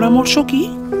পরামর্শ কি?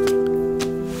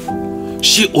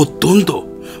 সে অত্যন্ত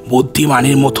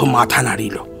বুদ্ধিমানের মতো মাথা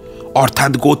নাড়িল,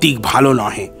 অর্থাৎ গতিক ভালো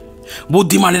নহে।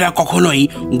 বুদ্ধিমানেরা কখনোই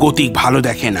গতিক ভালো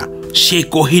দেখে না। সে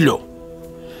কহিল,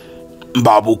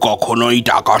 বাবু কখনোই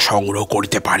টাকা সংগ্রহ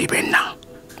করিতে পারিবেন না।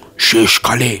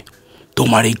 শেষকালে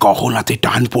তোমার এই গহনাতে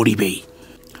টান পড়িবেই।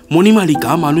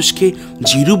 মণিমালিকা মানুষকে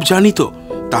যেরূপ জানিত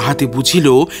তাহাতে বুঝিল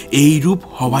এই রূপ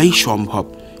হওয়াই সম্ভব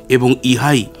এবং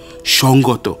ইহাই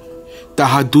সঙ্গত।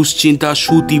 তাহার দুশ্চিন্তা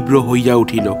সুতীব্র হইয়া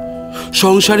উঠিল।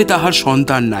 সংসারে তাহার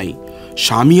সন্তান নাই,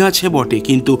 স্বামী আছে বটে,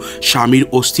 কিন্তু স্বামীর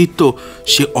অস্তিত্ব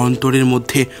সে অন্তরের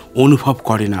মধ্যে অনুভব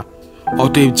করে না।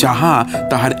 অতএব যাহা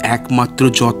তাহার একমাত্র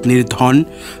যত্নের ধন,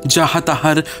 যাহা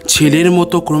তাহার ছেলের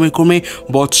মতো ক্রমে ক্রমে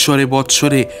বৎসরে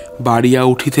বৎসরে বাড়িয়া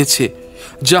উঠিতেছে,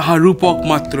 যাহা রূপক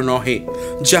মাত্র নহে,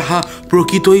 যাহা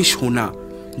প্রকৃতই সোনা,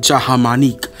 যাহা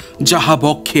মানিক, যাহা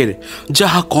বক্ষের,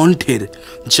 যাহা কণ্ঠের,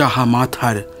 যাহা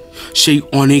মাথার, সেই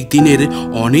অনেক দিনের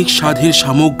অনেক সাধের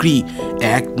সামগ্রী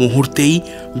এক মুহূর্তেই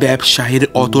ব্যবসায়ের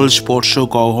অতল স্পর্শ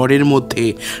গহ্বরের মধ্যে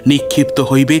নিক্ষিপ্ত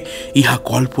হইবে, ইহা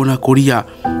কল্পনা করিয়া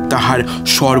তাহার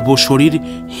সর্বশরীর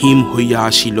হিম হইয়া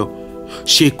আসিল।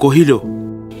 সে কহিল,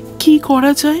 কি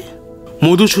করা যায়?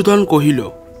 মধুসূদন কহিল,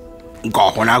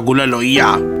 গহনাগুলো লইয়া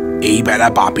এই বেলা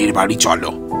বাপের বাড়ি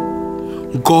চলো।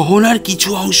 গহনার কিছু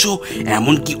অংশ,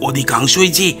 এমনকি অধিকাংশই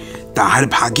যে তাহার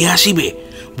ভাগে আসিবে,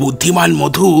 বুদ্ধিমান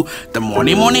মধু তা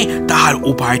মনে মনে তাহার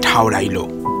উপায় ঠাউরাইল।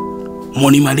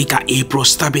 মণিমালিকা এই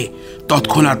প্রস্তাবে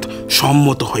তৎক্ষণাৎ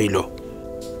সম্মত হইল।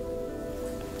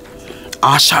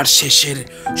 আষাঢ় শেষের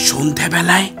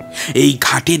সন্ধ্যাবেলায় এই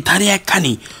ঘাটের ধারে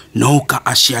একখানি নৌকা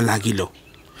আসিয়া লাগিল।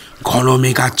 ঘন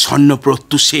মেঘাচ্ছন্ন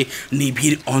প্রত্যুষে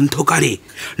নিবিড় অন্ধকারে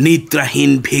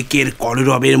নিদ্রাহীন ভেকের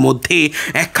কলরবের মধ্যে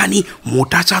একখানি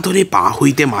মোটা চাদরে পা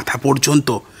হইতে মাথা পর্যন্ত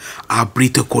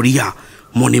আবৃত করিয়া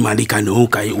মণিমালিকা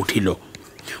নৌকায় উঠিল।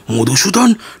 মধুসূদন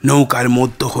নৌকার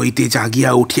মধ্য হইতে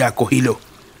জাগিয়া উঠিয়া কহিল,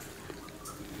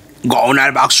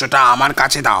 গহনার বাক্সটা আমার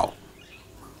কাছে দাও।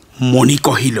 মণি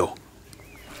কহিল,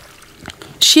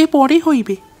 সে পরে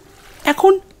হইবে,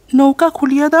 এখন নৌকা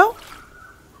খুলিয়া দাও।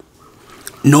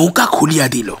 নৌকা খুলিয়া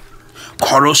দিল।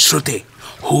 খরস্রোতে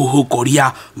হু হু করিয়া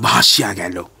ভাসিয়া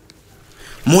গেল।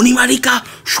 মণিমালিকা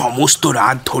সমস্ত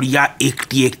রাত ধরিয়া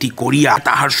একটি একটি করিয়া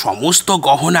তাহার সমস্ত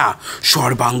গহনা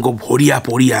সর্বাঙ্গ ভরিয়া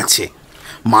পড়িয়াছে।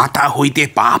 মাথা হইতে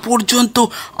পা পর্যন্ত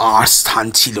আর স্থান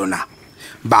ছিল না।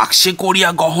 বাক্সে করিয়া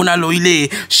গহনা লইলে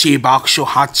সে বাক্স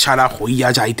হাতছাড়া হইয়া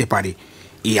যাইতে পারে,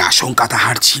 এই আশঙ্কা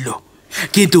তাহার ছিল।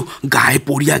 কিন্তু গায়ে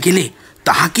পড়িয়া গেলে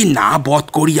তাহাকে না বধ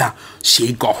করিয়া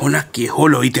সেই গহনা কেহ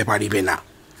লইতে পারিবে না।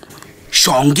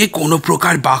 সঙ্গে কোনো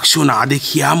প্রকার বাক্স না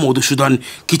দেখিয়া মধুসূদন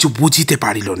কিছু বুঝিতে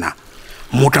পারিল না।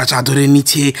 মোটা চাদরের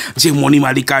নিচে যে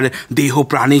মণিমালিকার দেহ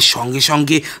প্রাণের সঙ্গে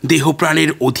সঙ্গে দেহ প্রাণের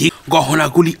অধিক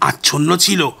গহনাগুলি আচ্ছন্ন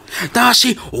ছিল, তা সে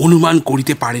অনুমান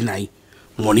করিতে পারে নাই।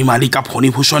 মণিমালিকা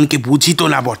ফণিভূষণকে বুঝিত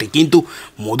না বটে, কিন্তু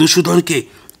মধুসূদনকে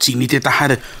চিনিতে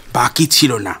তাহার বাকি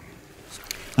ছিল না।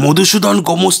 মধুসূদন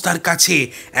গোমস্তার কাছে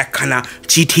একখানা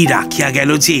চিঠি রাখিয়া গেল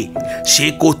যে সে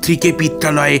কর্তৃকে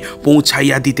পিত্রালয়ে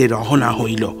পৌঁছাইয়া দিতে রওনা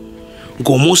হইল।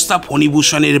 গোমস্তা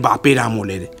ফণিভূষণের বাপের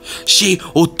আমলের। সে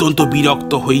অত্যন্ত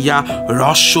বিরক্ত হইয়া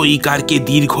হ্রস্ব ইকারকে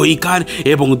দীর্ঘ ইকার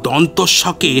এবং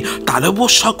দন্তস্বকে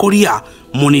তালবস্য করিয়া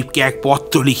মনিবকে এক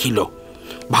পত্র লিখিল।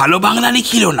 ভালো বাংলা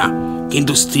লিখিল না,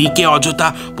 কিন্তু স্ত্রীকে অযথা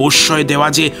প্রশ্রয় দেওয়া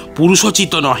যে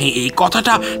পুরুষোচিত নহে এই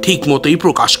কথাটা ঠিক মতোই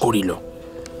প্রকাশ করিল।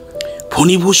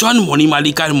 ফণিভূষণ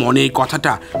মণিমালিকার মনের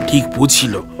কথাটা ঠিক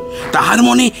বুঝিল। তাহার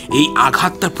মনে এই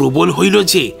আঘাতটা প্রবল হইল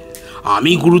যে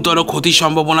আমি গুরুতর ক্ষতি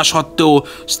সম্ভাবনা সত্ত্বেও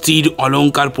স্ত্রীর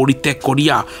অলঙ্কার পরিত্যাগ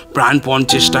করিয়া প্রাণপণ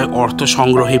চেষ্টায় অর্থ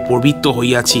সংগ্রহে প্রবৃত্ত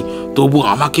হইয়াছি, তবু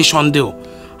আমাকে সন্দেহ,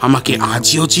 আমাকে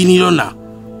আজিও চিনিল না।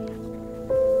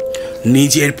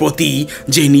 নিজের প্রতি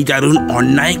যে নিদারুণ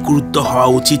অন্যায় ক্রুদ্ধ হওয়া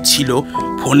উচিত ছিল,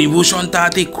 ফণিভূষণ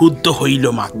তাহাতে ক্ষুব্ধ হইল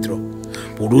মাত্র।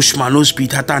 পুরুষ মানুষ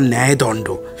বিধাতার ন্যায়দণ্ড,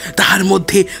 তাহার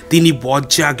মধ্যে তিনি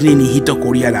বজ্রাগ্নি নিহিত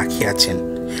করিয়া রাখিয়াছেন।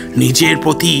 নিজের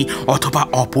প্রতি অথবা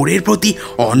অপরের প্রতি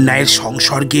অন্যায়ের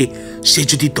সংসর্গে সে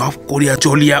যদি তপ করিয়া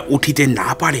চলিয়া উঠিতে না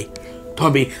পারে,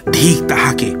 তবে ধিক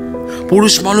তাহাকে।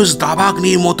 পুরুষ মানুষ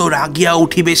দাবাগ্নির মতো রাগিয়া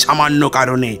উঠিবে সামান্য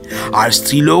কারণে, আর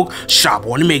স্ত্রীলোক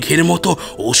শ্রাবণ মেঘের মতো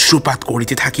অশ্রুপাত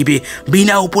করিতে থাকিবে।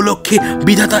 বিনা উপলক্ষে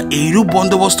বিধাতা এইরূপ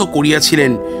বন্দোবস্ত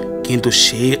করিয়াছিলেন, কিন্তু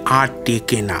সে আর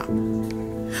টেকে না।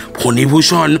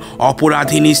 ফণিভূষণ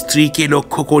অপরাধিনী স্ত্রীকে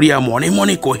লক্ষ্য করিয়া মনে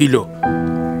মনে কহিল,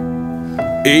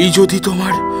 এই যদি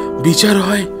তোমার বিচার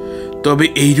হয় তবে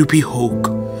এইরূপই হোক।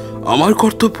 আমার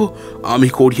কর্তব্য আমি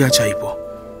করিয়া যাইব।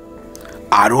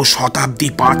 আরও শতাব্দী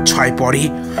 ৫-৬ পরে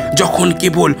যখন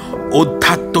কেবল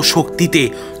অধ্যাত্ম শক্তিতে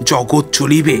জগৎ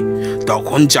চলিবে,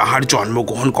 তখন যাহার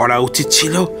জন্মগ্রহণ করা উচিত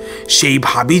ছিল, সেই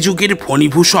ভাবি যুগের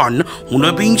ফণিভূষণ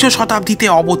ঊনবিংশ শতাব্দীতে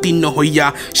অবতীর্ণ হইয়া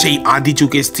সেই আদি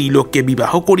যুগের স্ত্রীলোককে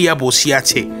বিবাহ করিয়া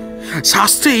বসিয়াছে।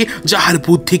 শাস্ত্রে যাহার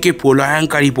বুদ্ধিকে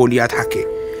প্রলয়ঙ্কারী বলিয়া থাকে।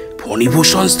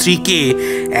 ফণিভূষণ স্ত্রীকে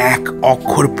এক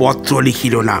অক্ষর পত্র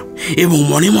লিখিল না এবং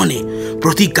মনে মনে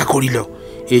প্রতিজ্ঞা করিল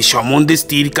এই সম্বন্ধে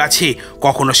স্ত্রীর কাছে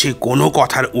কখনো সে কোনো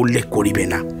কথার উল্লেখ করিবে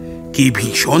না। কি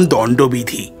ভীষণ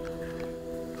দণ্ডবিধি!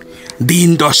 দিন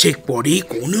 10 পরে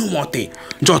কোনো মতে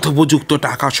যথোপযুক্ত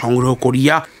টাকা সংগ্রহ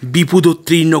করিয়া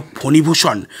বিপুদোত্তীর্ণ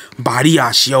ফণিভূষণ বাড়ি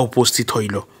আসিয়া উপস্থিত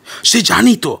হইল। সে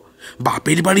জানিত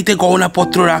বাপের বাড়িতে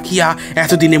গহনাপত্র রাখিয়া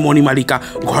এতদিনে মণিমালিকা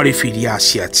ঘরে ফিরিয়া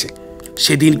আসিয়াছে।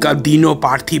 সেদিনকার দিন ও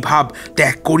পার্থিভাব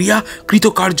ত্যাগ করিয়া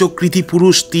কৃতকার্য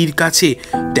কৃতিপুরুষ স্ত্রীর কাছে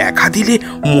দেখা দিলে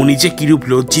মণি যে কিরূপ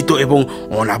লজ্জিত এবং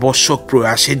অনাবশ্যক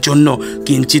প্রয়াসের জন্য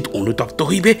কিঞ্চিত অনুতপ্ত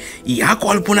হইবে, ইহা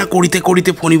কল্পনা করিতে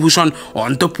করিতে ফণিভূষণ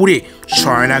অন্তঃপুরে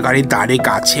শয়নাগারের দ্বারে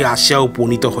কাছে আসিয়া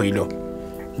উপনীত হইল।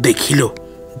 দেখিল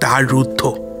দ্বার রুদ্ধ।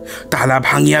 তালা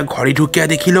ভাঙিয়া ঘরে ঢুকিয়া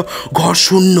দেখিল ঘর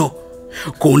শূন্য।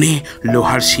 কোণে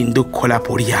লোহার সিন্দুক খোলা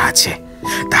পড়িয়া আছে,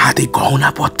 তাহাতে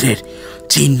গহনাপত্রের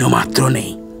চিহ্ন মাত্র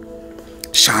নেই।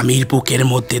 স্বামীর বুকের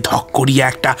মধ্যে ধক করিয়া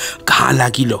একটা ঘা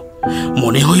লাগিল।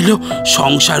 মনে হইল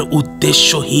সংসার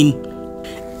উদ্দেশ্যহীন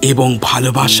এবং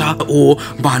ভালোবাসা ও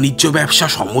বাণিজ্য ব্যবসা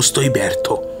সমস্তই ব্যর্থ।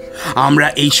 আমরা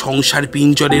এই সংসার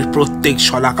পিঞ্জরের প্রত্যেক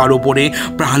শলাকার ওপরে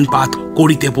প্রাণপাত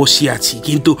করিতে বসিয়াছি,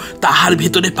 কিন্তু তাহার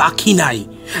ভেতরে পাখি নাই,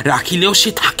 রাখিলেও সে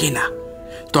থাকে না।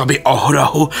 তবে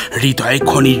অহরহ হৃদয়ে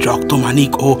খনির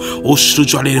রক্তমানিক ও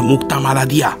অশ্রুজলের মুক্তামালা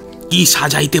দিয়া কি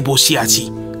সাজাইতে বসিয়াছি।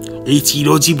 এই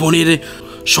চিরজীবনের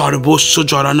সর্বস্ব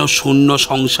জড়ানো শূন্য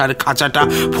সংসার খাঁচাটা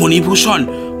ফণিভূষণ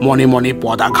মনে মনে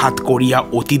পদাঘাত করিয়া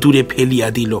অতি দূরে ফেলিয়া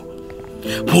দিল।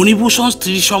 ফণিভূষণ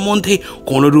স্ত্রী সম্বন্ধে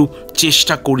কোনরূপ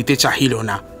চেষ্টা করিতে চাহিল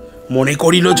না। মনে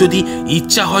করিল যদি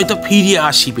ইচ্ছা হয়তো ফিরিয়া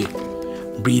আসিবে।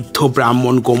 বৃদ্ধ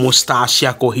ব্রাহ্মণ গোমস্তা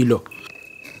আসিয়া কহিল,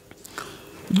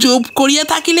 চুপ করিয়া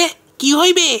থাকিলে কি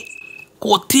হইবে?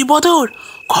 কর্তৃবধূর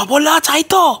খবর লওয়া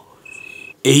চাইত।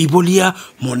 এই বলিয়া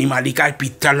মণিমালিকার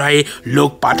পিত্রালয়ে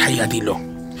লোক পাঠাইয়া দিল।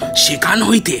 সেখান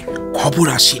হইতে খবর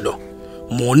আসিল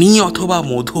মণি অথবা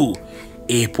মধু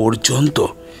এ পর্যন্ত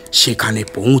সেখানে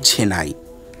পৌঁছে নাই।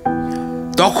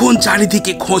 তখন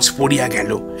চারিদিকে খোঁজ পড়িয়া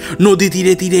গেল। নদী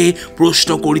তীরে তীরে প্রশ্ন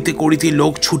করিতে করিতে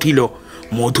লোক ছুটিল।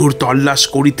 মধুর তল্লাশ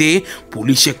করিতে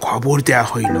পুলিশে খবর দেয়া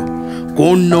হইল।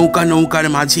 কোন নৌকার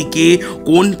মাঝি কে,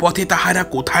 কোন পথে তাহারা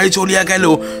কোথায় চলিয়া গেল,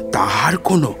 তাহার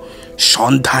কোনো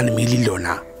সন্ধান মিলিল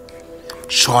না।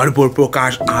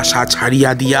 সর্বপ্রকার আশা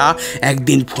ছাড়িয়া দিয়া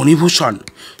একদিন ফণিভূষণ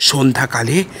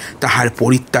সন্ধ্যাকালে তাহার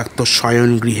পরিত্যক্ত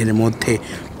শয়নগৃহের মধ্যে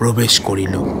প্রবেশ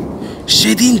করিল।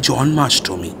 সেদিন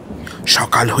জন্মাষ্টমী।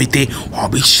 সকাল হইতে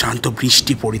অবিশ্রান্ত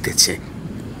বৃষ্টি পড়িতেছে।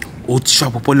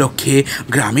 উৎসব উপলক্ষে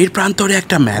গ্রামের প্রান্তরে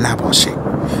একটা মেলা বসে।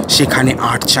 সেখানে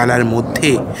আটচালার মধ্যে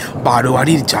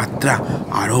বারোয়ারির যাত্রা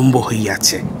আরম্ভ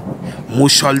হইয়াছে।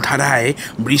 মুষলধারায়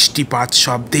বৃষ্টিপাত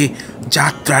শব্দে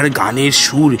যাত্রার গানের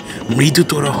সুর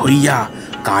মৃদুতর হইয়া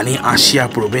কানে আসিয়া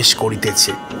প্রবেশ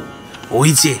করিতেছে। ওই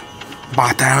যে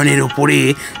বাতায়নের ওপরে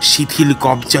শিথিল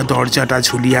কবজা দরজাটা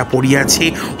ঝুলিয়া পড়িয়াছে,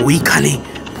 ওইখানে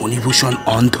ফণিভূষণ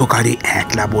অন্ধকারে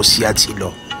একলা বসিয়াছিল।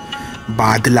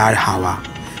 বাদলার হাওয়া,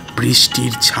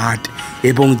 বৃষ্টির ছাট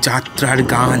এবং যাত্রার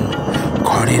গান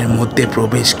ঘরের মধ্যে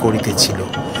প্রবেশ করিতেছিল।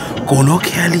 কোনো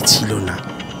খেয়ালই ছিল না।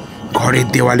 ঘরের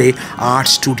দেওয়ালে আর্ট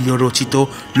স্টুডিও রচিত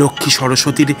লক্ষ্মী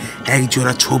সরস্বতীর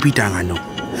একজোড়া ছবি টাঙানো।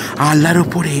 আলনার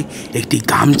ওপরে একটি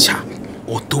গামছা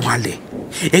ও তোয়ালে,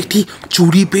 একটি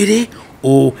চুড়ি পেরে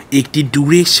ও একটি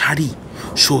ডুরের শাড়ি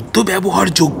সদ্য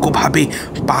ব্যবহারযোগ্যভাবে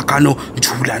পাকানো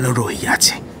ঝুলানো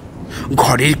রহিয়াছে।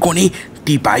 ঘরের কোণে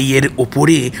টিপাইয়ের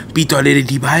ওপরে পিতলের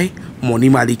ডিবায়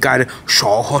মণিমালিকার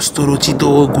স্বহস্তরচিত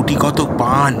গুটিকত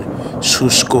পান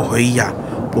শুষ্ক হইয়া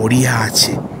পড়িয়া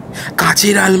আছে।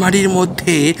 কাচের আলমারির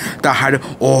মধ্যে তাহার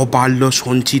অবাল্য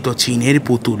সঞ্চিত চীনের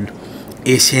পুতুল,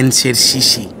 এসেন্সের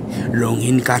শিশি,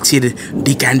 রঙিন কাচের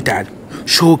ডিক্যান্টার,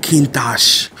 শৌখিন তাস,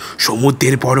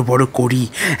 সমুদ্রের বড় বড় কড়ি,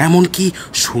 এমনকি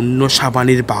শূন্য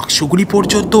সাবানের বাক্সগুলি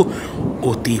পর্যন্ত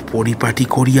অতি পরিপাটি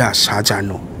করিয়া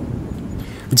সাজানো।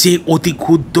 যে অতি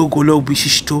ক্ষুদ্র গোলক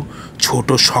বিশিষ্ট ছোট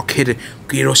শখের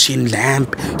কেরোসিন ল্যাম্প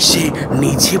সে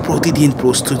নিজে প্রতিদিন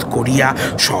প্রস্তুত করিয়া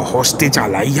স্বহস্তে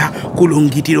জ্বালাইয়া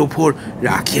কুলঙ্গিটির ওপর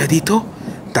রাখিয়া দিত,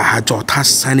 তাহা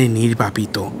যথাস্থানে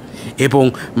নির্বাপিত এবং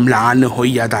ম্লান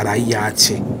হইয়া দাঁড়াইয়া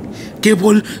আছে।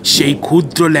 কেবল সেই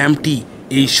ক্ষুদ্র ল্যাম্পটি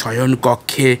এই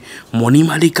শয়নকক্ষে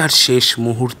মণিমালিকার শেষ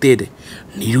মুহূর্তের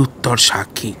নিরুত্তর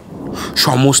সাক্ষী।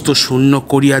 সমস্ত শূন্য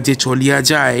করিয়া যে চলিয়া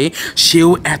যায়, সেও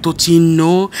এত চিহ্ন,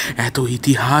 এত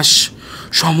ইতিহাস,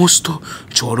 সমস্ত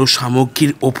জড়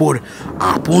সামগ্রীর ওপর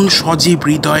আপন সজীব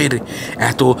হৃদয়ের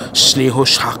এত স্নেহ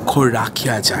স্বাক্ষর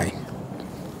রাখিয়া যায়।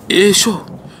 এসো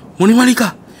মণিমালিকা,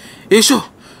 এসো,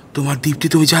 তোমার দীপটি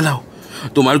তুমি জ্বালাও,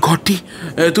 তোমার ঘরটি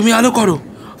তুমি আলো করো,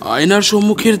 আয়নার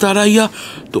সম্মুখের দাঁড়াইয়া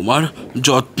তোমার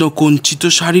যত্ন কঞ্চিত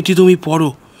শাড়িটি তুমি পরো।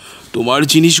 তোমার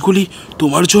জিনিসগুলি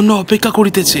তোমার জন্য অপেক্ষা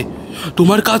করিতেছে।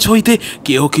 তোমার কাছ হইতে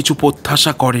কেউ কিছু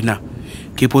প্রত্যাশা করে না।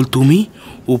 কেবল তুমি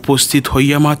উপস্থিত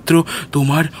হইয়া মাত্র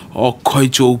তোমার অক্ষয়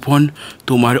যৌবন,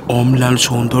 তোমার অম্লান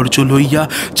সৌন্দর্য লইয়া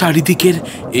চারিদিকের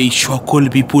এই সকল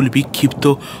বিপুল বিক্ষিপ্ত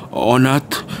অনাথ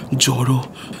জড়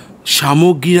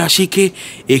সামগ্রী রাশিকে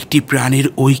একটি প্রাণের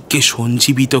ঐক্যে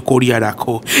সঞ্জীবিত করিয়া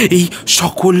রাখো। এই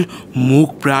সকল মুখ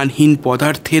প্রাণহীন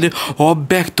পদার্থের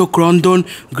অব্যক্ত ক্রন্দন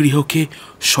গৃহকে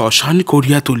শ্মশান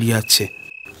করিয়া তুলিয়াছে।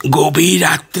 গভীর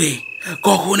রাত্রে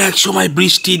কখন এক সময়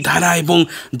বৃষ্টির ধারা এবং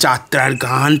যাত্রার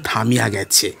গান থামিয়া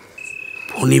গেছে।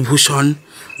 ফণিভূষণ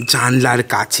জানলার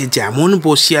কাছে যেমন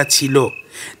বসিয়াছিল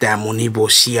তেমনই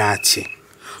বসিয়া আছে।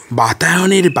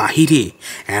 বাতায়নের বাহিরে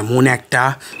এমন একটা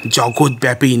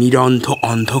জগৎব্যাপী নিরন্ধ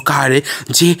অন্ধকার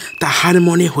যে তাহার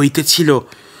মনে হইতেছিল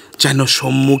যেন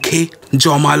সম্মুখে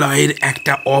জমালয়ের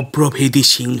একটা অব্রভেদী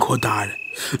সিংহদ্বার,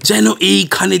 যেন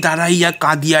এইখানে দাঁড়াইয়া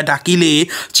কাঁদিয়া ডাকিলে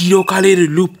চিরকালের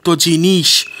লুপ্ত জিনিস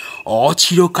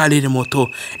অচিরকালের মতো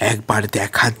একবার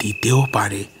দেখা দিতেও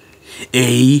পারে।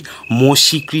 এই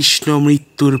মসি কৃষ্ণ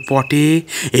মৃত্যুর পটে,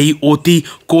 এই অতি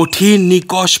কঠিন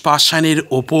নিকষ পাষাণের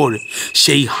ওপর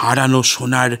সেই হারানো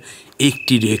সোনার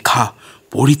একটি রেখা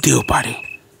পড়িতেও পারে।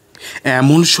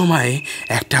 এমন সময়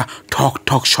একটা ঠক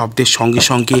ঠক শব্দের সঙ্গে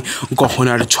সঙ্গে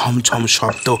গহনার ঝমঝম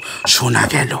শব্দ শোনা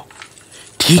গেল।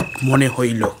 ঠিক মনে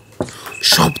হইল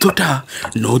শব্দটা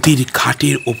নদীর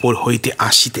ঘাটের ওপর হইতে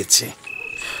আসিতেছে।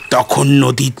 তখন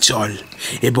নদীর জল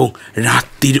এবং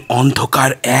রাত্রির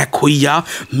অন্ধকার এক হইয়া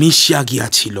মিশিয়া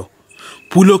গিয়াছিল।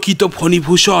 পুলকিত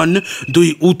ফণিভূষণ দুই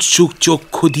উৎসুক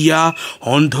চক্ষু দিয়া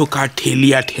অন্ধকার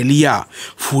ঠেলিয়া ঠেলিয়া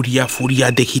ফুরিয়া ফুরিয়া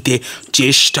দেখিতে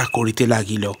চেষ্টা করিতে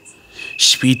লাগিল।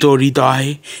 স্ফীত হৃদয়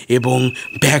এবং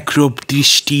ব্যগ্র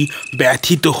দৃষ্টি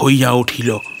ব্যথিত হইয়া উঠিল।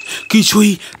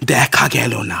 কিছুই দেখা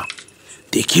গেল না।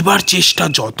 দেখিবার চেষ্টা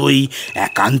যতই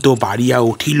একান্ত বাড়িয়া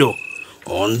উঠিল,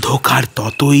 অন্ধকার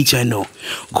ততই যেন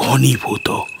ঘনীভূত।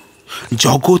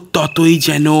 জগৎ ততই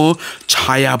যেন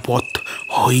ছায়াবৎ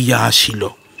হইয়া আসিল।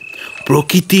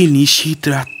 প্রকৃতি নিশীত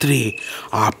রাত্রে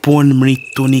আপন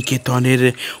মৃত্যু নিকেতনের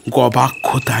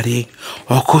গবাক্ষতারে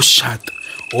অকস্মাৎ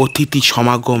অতিথি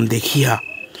সমাগম দেখিয়া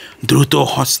দ্রুত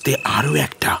হস্তে আরও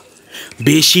একটা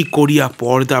বেশি করিয়া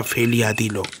পর্দা ফেলিয়া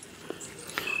দিল।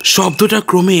 শব্দটা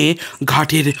ক্রমে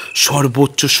ঘাটের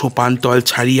সর্বোচ্চ সোপানতল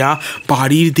ছাড়িয়া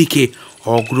বাড়ির দিকে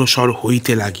অগ্রসর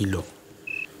হইতে লাগিল।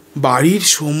 বাড়ির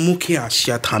সম্মুখে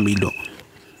আসিয়া থামিল।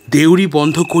 দেউড়ি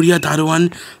বন্ধ করিয়া দারোয়ান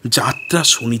যাত্রা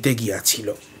শুনিতে গিয়াছিল।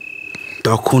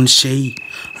 তখন সেই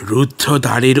রুদ্ধ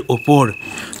দ্বারের ওপর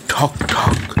ঠক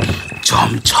ঠক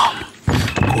ঝমঝম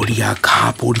করিয়া ঘা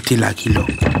পড়িতে লাগিল,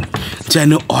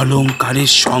 যেন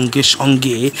অলঙ্কারের সঙ্গে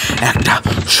সঙ্গে একটা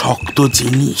শক্ত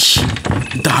জিনিস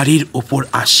দ্বারের ওপর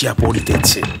আসিয়া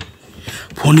পড়িতেছে।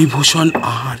 ফণিভূষণ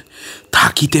আর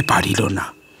থাকিতে পারিল না।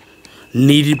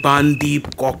 নির্বাণ দ্বীপ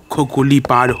কক্ষগুলি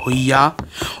পার হইয়া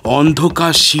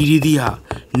অন্ধকার সিঁড়ি দিয়া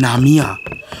নামিয়া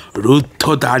রুদ্ধ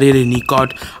দ্বারের নিকট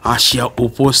আসিয়া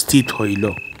উপস্থিত হইল।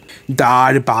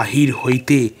 দ্বার বাহির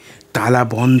হইতে তালা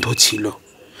বন্ধ ছিল।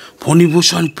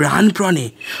 ফণিভূষণ প্রাণপণে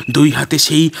দুই হাতে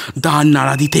সেই দ্বার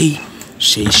নাড়া দিতেই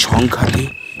সেই সংঘাতে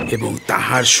এবং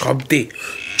তাহার শব্দে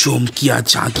চমকিয়া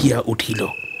জাগিয়া উঠিল।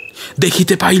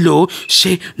 দেখিতে পাইল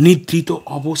সে নিদ্রিত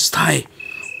অবস্থায়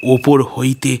ওপর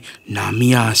হইতে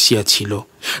নামিয়া আসিয়াছিল।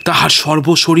 তাহার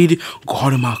সর্বশরীর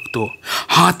ঘর্মাক্ত,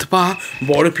 হাত পা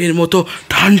বরফের মতো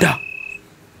ঠান্ডা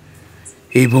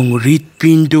এবং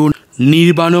হৃৎপিণ্ড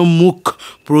নির্বাণমুখ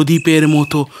প্রদীপের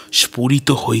মতো স্ফুরিত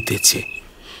হইতেছে।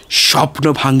 স্বপ্ন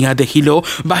ভাঙিয়া দেখিল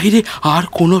বাহিরে আর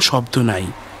কোনো শব্দ নাই,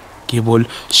 কেবল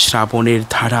শ্রাবণের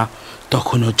ধারা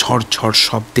তখনও ঝরঝর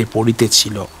শব্দে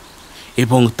পড়িতেছিল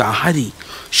এবং তাহারই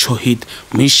সহিত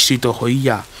মিশ্রিত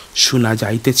হইয়া শোনা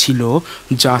যাইতেছিল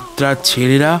যাত্রার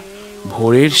ছেলেরা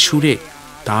ভোরের সুরে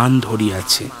তান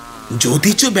ধরিয়াছে।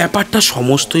 যদিচ ব্যাপারটা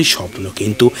সমস্তই স্বপ্ন,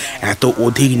 কিন্তু এত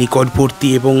অধিক নিকটবর্তী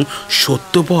এবং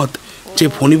সত্যবৎ যে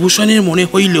ফণিভূষণের মনে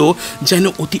হইল যেন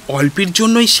অতি অল্পের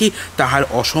জন্যই সে তাহার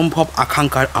অসম্ভব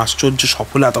আকাঙ্ক্ষার আশ্চর্য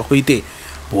সফলতা হইতে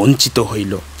বঞ্চিত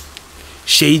হইল।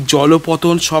 সেই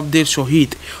জলপতন শব্দের সহিত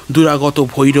দুরাগত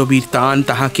ভৈরবীর তান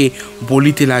তাহাকে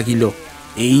বলিতে লাগিল,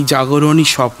 এই জাগরণই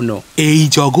স্বপ্ন, এই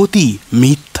জগৎই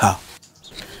মিথ্যা।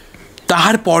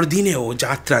 তাহার পরদিনেও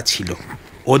যাত্রা ছিল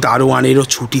ও দারোয়ানেরও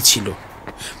ছুটি ছিল।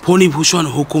 ফণিভূষণ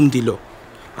হুকুম দিল,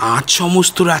 আজ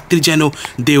সমস্ত রাত্রি যেন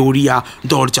দেউড়িয়া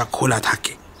দরজা খোলা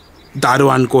থাকে।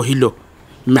 দারোয়ান কহিল,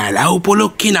 মেলা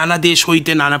উপলক্ষে নানা দেশ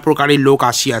হইতে নানা প্রকারের লোক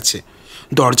আসিয়াছে,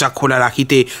 দরজা খোলা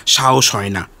রাখিতে সাহস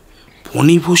হয় না।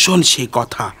 ফণিভূষণ সে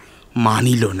কথা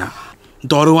মানিল না।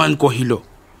 দারোয়ান কহিল,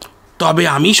 তবে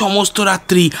আমি সমস্ত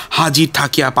রাত্রি হাজির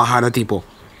থাকিয়া পাহারা দিব।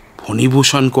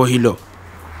 ফণিভূষণ কহিল,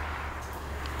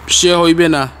 সে হইবে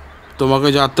না, তোমাকে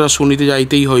যাত্রা শুনিতে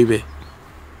যাইতেই হইবে।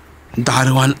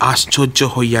 দারোয়ান আশ্চর্য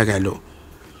হইয়া গেল।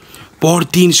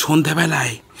 পরদিন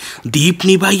সন্ধ্যাবেলায় দীপ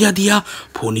নিবাইয়া দিয়া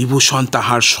ফণিভূষণ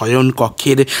তাহার শয়ন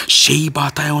কক্ষের সেই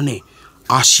বাতায়নে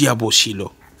আসিয়া বসিল।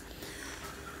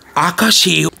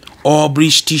 আকাশে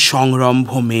অবৃষ্টি সংরম্ভ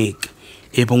মেঘ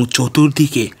এবং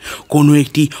চতুর্দিকে কোনো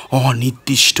একটি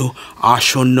অনির্দিষ্ট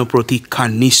আসন্ন প্রতীক্ষার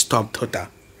নিস্তব্ধতা।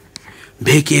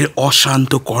 ভেকের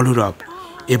অশান্ত কলরব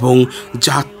এবং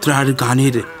যাত্রার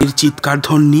গানের চিৎকার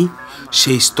ধ্বনি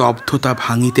সেই স্তব্ধতা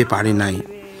ভাঙিতে পারে নাই।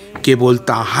 কেবল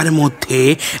তাহার মধ্যে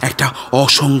একটা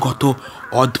অসঙ্গত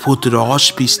অদ্ভুত রস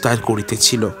বিস্তার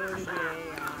করিতেছিল।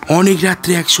 অনেক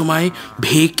রাত্রে এক সময়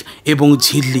ভেক এবং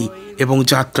ঝিল্লি এবং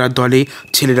যাত্রার দলে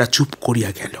ছেলেরা চুপ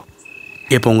করিয়া গেল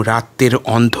এবং রাত্রের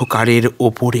অন্ধকারের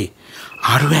ওপরে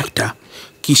আরও একটা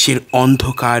কিসের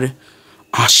অন্ধকার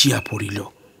আসিয়া পড়িল।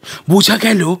 বোঝা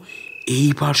গেল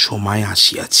এইবার সময়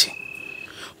আসিয়াছে।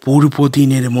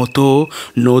 পূর্বদিনের মতো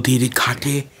নদীর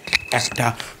ঘাটে একটা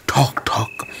ঠক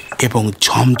ঠক এবং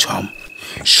ঝমঝম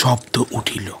শব্দ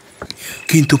উঠিল,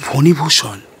 কিন্তু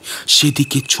ফণিভূষণ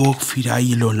সেদিকে চোখ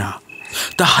ফিরাইল না।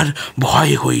 তাহার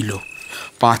ভয় হইল,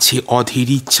 পাছে অধীর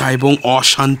ইচ্ছা এবং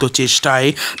অশান্ত চেষ্টায়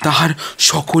তাহার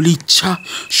সকল ইচ্ছা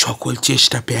সকল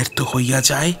চেষ্টা ব্যর্থ হইয়া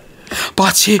যায়।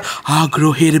 পাছে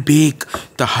আগ্রহের বেগ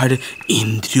তাহার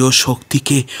ইন্দ্রিয়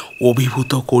শক্তিকে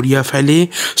অভিভূত করিয়া ফেলে,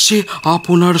 সে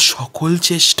আপনার সকল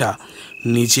চেষ্টা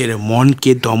নিজের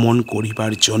মনকে দমন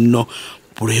করিবার জন্য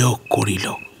প্রয়োগ করিল।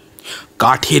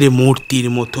 কাঠের মূর্তির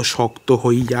মতো শক্ত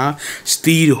হইয়া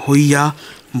স্থির হইয়া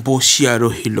বসিয়া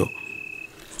রহিল।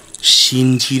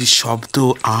 সিঞ্জির শব্দ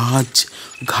আজ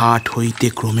ঘাট হইতে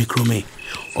ক্রমে ক্রমে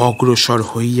অগ্রসর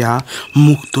হইয়া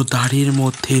মুক্ত দ্বারের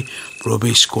মধ্যে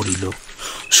প্রবেশ করিল।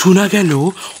 শোনা গেল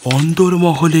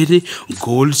অন্দরমহলের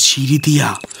গোল সিঁড়ি দিয়া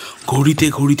ঘড়িতে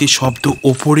ঘড়িতে শব্দ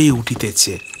ওপরে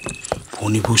উঠিতেছে।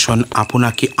 ফণিভূষণ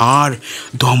আপনাকে আর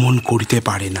দমন করিতে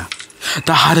পারে না।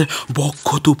 তাহার বক্ষ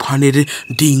তুফানের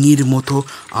ডিঙির মতো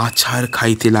আছাড়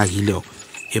খাইতে লাগিল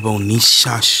এবং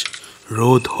নিঃশ্বাস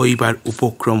রোধ হইবার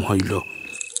উপক্রম হইল।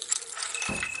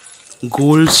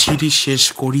 গোল সিঁড়ি শেষ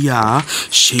করিয়া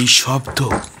সেই শব্দ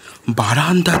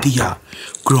বারান্দা দিয়া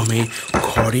ক্রমে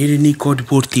ঘরের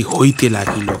নিকটবর্তী হইতে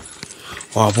লাগিল।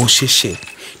 অবশেষে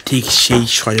ঠিক সেই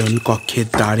শয়নকক্ষের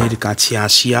দ্বারের কাছে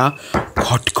আসিয়া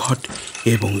খটখট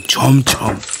এবং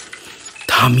ঝমঝম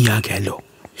থামিয়া গেল।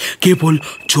 কেবল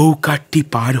চৌকাঠটি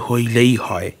পার হইলেই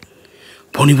হয়।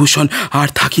 ফণিভূষণ আর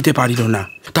থাকিতে পারিল না।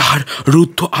 তাহার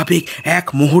রুদ্ধ আবেগ এক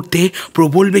মুহূর্তে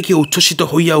প্রবল বেগে উচ্ছ্বসিত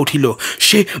হইয়া উঠিল।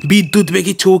 সে বিদ্যুৎ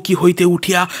বেগে চৌকি হইতে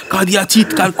উঠিয়া কাঁদিয়া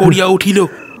চিৎকার করিয়া উঠিল,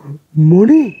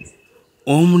 মনে!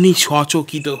 অমনি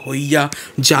সচকিত হইয়া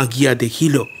জাগিয়া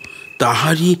দেখিল,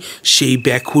 তাহারই সেই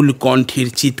ব্যাকুল কণ্ঠের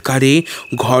চিৎকারে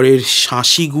ঘরের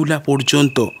শাঁসিগুলা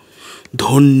পর্যন্ত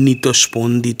ধ্বনিত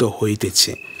স্পন্দিত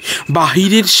হইতেছে।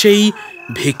 বাহিরের সেই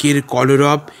ভেকের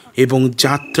কলরব এবং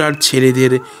যাত্রার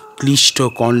ছেলেদের ক্লিষ্ট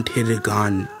কণ্ঠের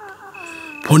গান।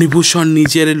 ফণিভূষণ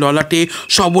নিজের ললাটে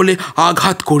সবলে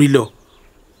আঘাত করিল।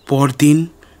 পরদিন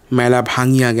মেলা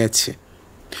ভাঙিয়া গেছে।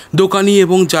 দোকানি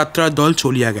এবং যাত্রার দল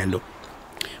চলিয়া গেল।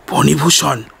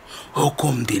 ফণিভূষণ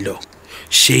হুকুম দিল,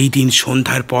 সেই দিন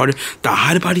সন্ধ্যার পর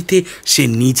তাহার বাড়িতে সে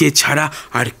নিজে ছাড়া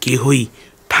আর কেহই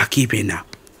থাকিবে না।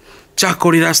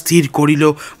 চাকরেরা স্থির করিল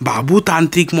বাবু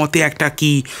তান্ত্রিক মতে একটা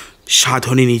কি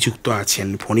সাধনে নিযুক্ত আছেন।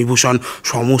 ফণিভূষণ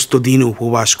সমস্ত দিন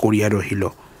উপবাস করিয়া রহিল।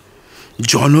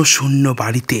 জনশূন্য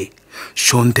বাড়িতে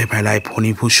সন্ধেবেলায়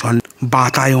ফণিভূষণ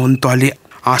বাতায়ন তলে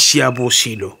আসিয়া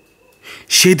বসিল।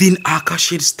 সেদিন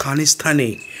আকাশের স্থানে স্থানে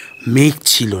মেঘ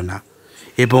ছিল না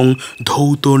এবং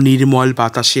ধৌত নির্মল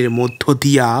বাতাসের মধ্য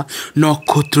দিয়া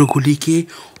নক্ষত্রগুলিকে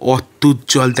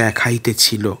অত্যুজ্জ্বল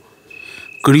দেখাইতেছিল।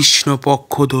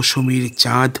 কৃষ্ণপক্ষ দশমীর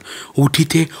চাঁদ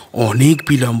উঠিতে অনেক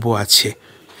বিলম্ব আছে।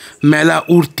 মেলা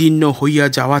উত্তীর্ণ হইয়া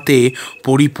যাওয়াতে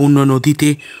পরিপূর্ণ নদীতে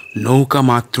নৌকা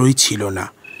মাত্রই ছিল না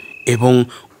এবং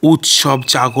উৎসব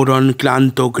জাগরণ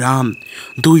ক্লান্ত গ্রাম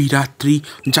 2 রাত্রি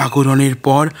জাগরণের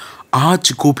পর আজ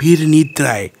গভীর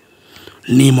নিদ্রায়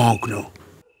নিমগ্ন।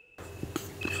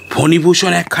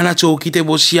 ফণিভূষণ একখানা চৌকিতে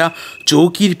বসিয়া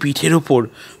চৌকির পিঠের ওপর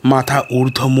মাথা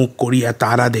ঊর্ধ্বমুখ করিয়া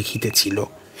তারা দেখিতেছিল।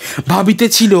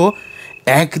 ভাবিতেছিল,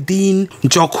 একদিন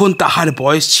যখন তাহার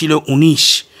বয়স ছিল 19,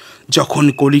 যখন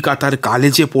কলিকাতার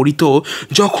কলেজে পড়িত,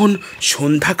 যখন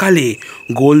সন্ধ্যাকালে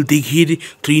গোলদিঘির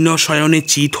তৃণশয়নে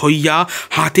চিত হইয়া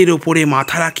হাতের ওপরে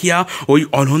মাথা রাখিয়া ওই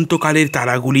অনন্তকালের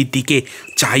তারাগুলির দিকে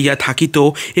চাইয়া থাকিত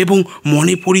এবং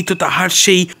মনে পড়িত তাহার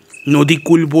সেই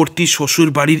নদীকূলবর্তী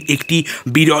শ্বশুরবাড়ির একটি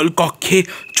বিরল কক্ষে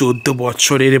 14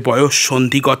 বৎসরের বয়স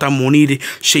সন্ধিগতা মণির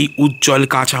সেই উজ্জ্বল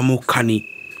কাঁচা মুখখানি।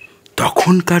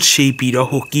 তখনকার সেই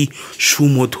বিরহ কি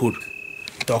সুমধুর!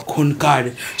 তখনকার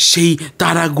সেই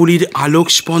তারাগুলির আলোক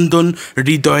স্পন্দন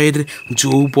হৃদয়ের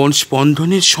যৌবন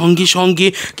স্পন্দনের সঙ্গে সঙ্গে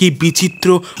কি বিচিত্র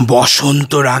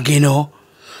বসন্ত রাগেন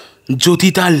যদি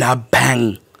তার লাভ্যাং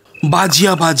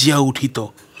বাজিয়া বাজিয়া উঠিত।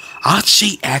 আজ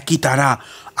সেই একই তারা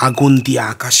আগুন দিয়ে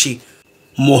আকাশে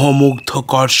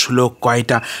মোহমুগ্ধকর শ্লোক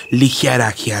কয়টা লিখিয়া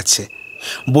রাখিয়াছে।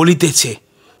 বলিতেছে,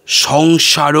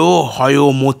 সংসারও হয়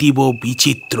মতিব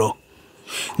বিচিত্র।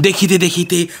 দেখিতে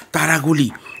দেখিতে তারাগুলি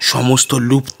সমস্ত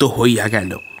লুপ্ত হইয়া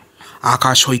গেল।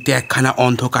 আকাশ হইতে একখানা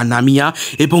অন্ধকার নামিয়া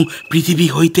এবং পৃথিবী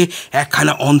হইতে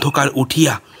একখানা অন্ধকার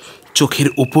উঠিয়া চোখের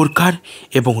উপরকার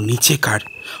এবং নিচেকার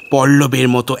পল্লবের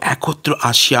মতো একত্র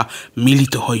আসিয়া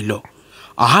মিলিত হইল।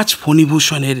 আজ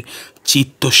ফণিভূষণের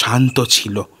চিত্ত শান্ত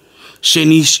ছিল। সে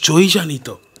নিশ্চয়ই জানিত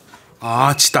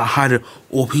আজ তাহার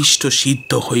অভীষ্ট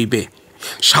সিদ্ধ হইবে।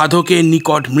 সাধকের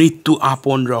নিকট মৃত্যু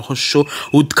আপন রহস্য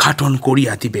উদ্ঘাটন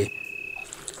করিয়া দিবে।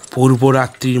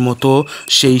 পূর্বরাত্রির মতো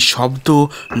সেই শব্দ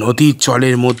নদীর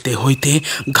জলের মধ্যে হইতে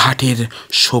ঘাটের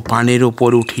সোপানের ওপর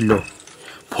উঠিল।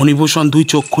 ফণিভূষণ 2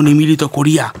 চক্ষু নিমীলিত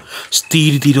করিয়া স্থির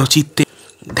দৃঢ়চিত্তে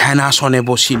ধ্যানাসনে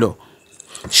বসিল।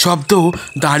 শব্দ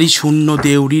দাড়ি শূন্য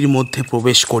দেউড়ির মধ্যে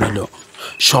প্রবেশ করিল।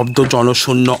 শব্দ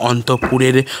জনশূন্য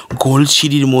অন্তঃপুরের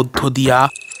গোলসিঁড়ির মধ্য দিয়া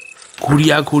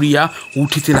ঘুরিয়া ঘুরিয়া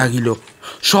উঠিতে লাগিল।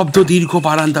 শব্দ দীর্ঘ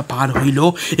বারান্দা পার হইল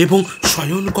এবং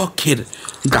শয়নকক্ষের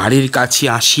দ্বারের কাছে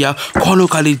আসিয়া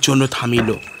ক্ষণকালের জন্য থামিল।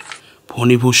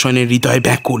 ফণিভূষণের হৃদয়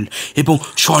ব্যাকুল এবং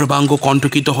সর্বাঙ্গ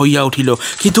কণ্টকিত হইয়া উঠিল,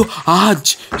 কিন্তু আজ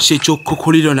সে চক্ষু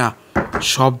খুলিল না।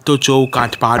 শব্দ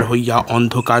চৌকাঠ পার হইয়া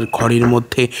অন্ধকার ঘরের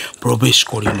মধ্যে প্রবেশ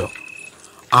করিল।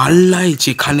 আলনায়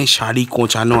যেখানে শাড়ি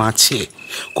কোঁচানো আছে,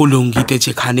 কুলুঙ্গিতে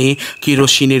যেখানে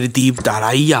কেরোসিনের দ্বীপ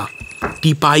দাঁড়াইয়া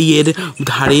টিপাইয়ের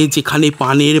ধারে যেখানে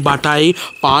পানের বাটায়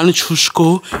পান শুষ্ক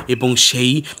এবং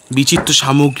সেই বিচিত্র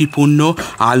সামগ্রীপূর্ণ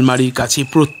আলমারির কাছে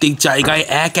প্রত্যেক জায়গায়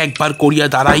একবার করিয়া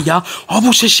দাঁড়াইয়া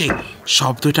অবশেষে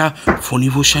শব্দটা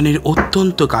ফণিভূষণের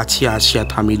অত্যন্ত কাছে আসিয়া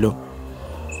থামিল।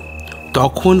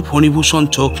 তখন ফণিভূষণ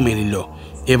চোখ মেলিল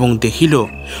এবং দেখিল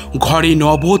ঘরে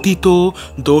নবতীত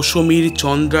দশমীর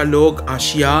চন্দ্রালোক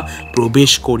আসিয়া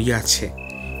প্রবেশ করিয়াছে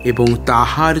এবং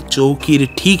তাহার চৌকির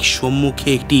ঠিক সম্মুখে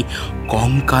একটি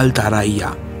কঙ্কাল দাঁড়াইয়া।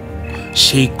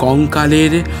 সেই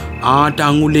কঙ্কালের 8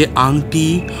 আঙুলে আংটি,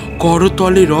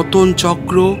 করতলে রতন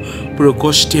চক্র,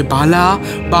 প্রকোষ্ঠে বালা,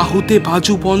 বাহুতে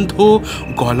বাজুবন্ধ,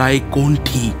 গলায়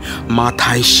কণ্ঠি,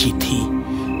 মাথায় সিথি।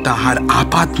 তাহার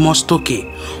আপাত মস্তকে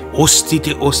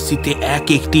অস্থিতে অস্থিতে এক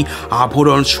একটি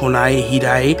আভরণ সোনায়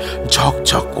হীরায়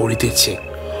ঝকঝক করিতেছে।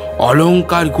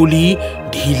 অলঙ্কারগুলি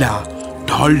ঢিলা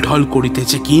ঢল ঢল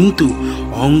করিতেছে, কিন্তু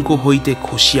অঙ্গ হইতে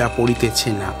খসিয়া পড়িতেছে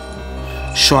না।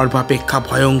 সর্বাপেক্ষা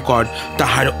ভয়ঙ্কর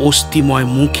তাহার অস্থিময়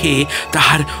মুখে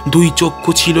তাহার 2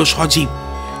 চক্ষু ছিল সজীব।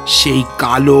 সেই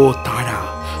কালো তারা,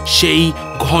 সেই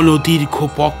ঘন দীর্ঘ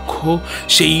পক্ষ,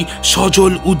 সেই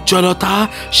সজল উজ্জ্বলতা,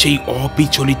 সেই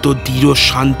অবিচলিত দৃঢ়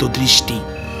শান্ত দৃষ্টি।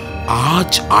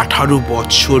 আজ 18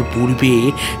 বৎসর পূর্বে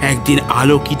একদিন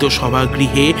আলোকিত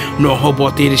সভাগৃহে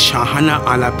নহবতের সাহানা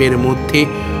আলাপের মধ্যে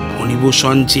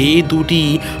ফণিভূষণ যে 2টি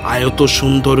আয়ত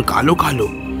সুন্দর কালো কালো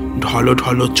ঢল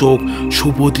ঢল চোখ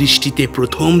শুভ দৃষ্টিতে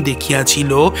প্রথম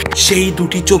দেখিয়াছিল, সেই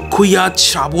 2টি চক্ষুই আজ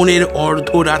শ্রাবণের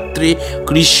অর্ধরাত্রে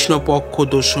কৃষ্ণপক্ষ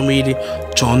দশমীর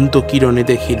চন্দ্রকিরণে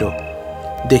দেখিল।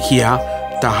 দেখিয়া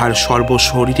তাহার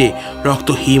সর্বশরীরে রক্ত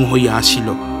হিম হইয়া আসিল।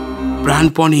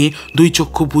 প্রাণপণে 2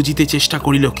 চক্ষু বুঝিতে চেষ্টা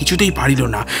করিল, কিছুতেই পারিল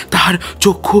না। তাহার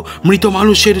চক্ষু মৃত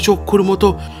মানুষের চক্ষুর মতো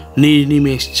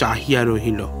নির্নিমেষ চাহিয়া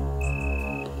রহিল।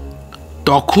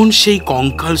 তখন সেই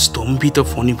কঙ্কাল স্তম্ভিত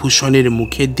ফণিভূষণের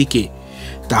মুখের দিকে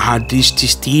তাহার দৃষ্টি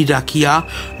স্থির রাখিয়া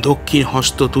দক্ষিণ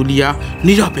হস্ত তুলিয়া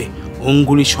নীরবে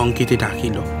অঙ্গুলি সংকেতে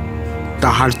ডাকিল।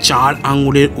 তাহার 4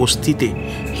 আঙুলের অস্থিতে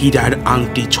হীরার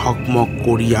আংটি ঝকমক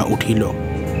করিয়া উঠিল।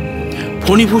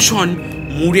 ফণিভূষণ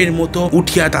মূরের মতো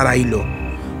উঠিয়া দাঁড়াইল,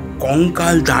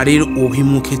 কঙ্কাল দ্বারের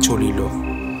অভিমুখে চলিল।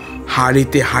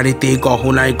 হাড়িতে হাড়িতে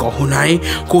গহনায় গহনায়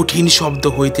কঠিন শব্দ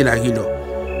হইতে লাগিল।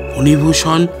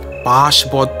 ফণিভূষণ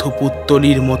পাশবদ্ধ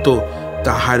পুত্তলির মতো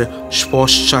তাহার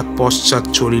পশ্চাৎ পশ্চাৎ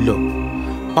চলিল।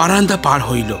 বারান্দা পার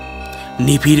হইল।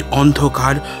 নিবিড়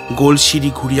অন্ধকার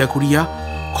গোলসিঁড়ি ঘুরিয়া ঘুরিয়া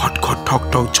খটখট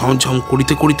ঠকঠক ঝমঝম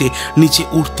করিতে করিতে নিচে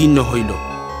উত্তীর্ণ হইল।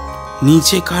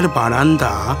 নিচেকার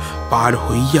বারান্দা পার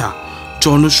হইয়া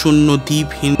জনশূন্য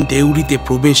দ্বীপহীন দেউড়িতে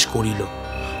প্রবেশ করিল।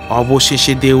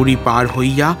 অবশেষে দেউড়ি পার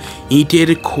হইয়া ইটের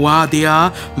খোয়া দেয়া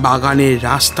বাগানের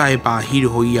রাস্তায় বাহির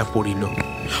হইয়া পড়িল।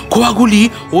 খোয়াগুলি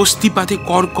অস্থিপাতে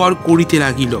করকর করিতে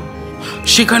লাগিল।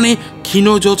 সেখানে ক্ষীণ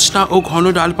জ্যোৎস্না ও ঘন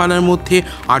ডালপালার মধ্যে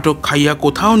আটক খাইয়া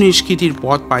কোথাও নিষ্কৃতির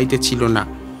পথ পাইতেছিল না।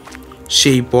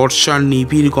 সেই বর্ষার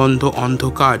নিবিড় গন্ধ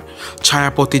অন্ধকার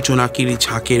ছায়াপথে জোনাকির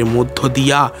ঝাঁকের মধ্য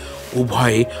দিয়া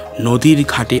উভয়ে নদীর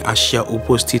ঘাটে আসিয়া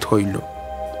উপস্থিত হইল।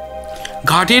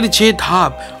 ঘাটের যে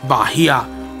ধাপ বাহিয়া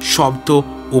শব্দ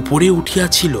উপরে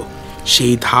উঠিয়াছিল,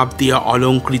 সেই ধাপ দিয়া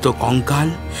অলঙ্কৃত কঙ্কাল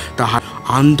তাহার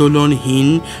আন্দোলনহীন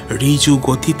ঋজু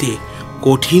গতিতে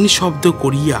কঠিন শব্দ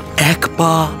করিয়া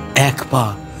এক পা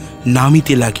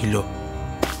নামিতে লাগিল।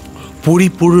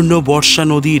 পরিপূর্ণ বর্ষা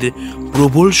নদীর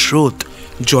প্রবল স্রোত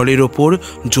জলের ওপর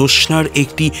জ্যোৎস্নার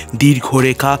একটি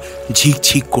দীর্ঘরেখা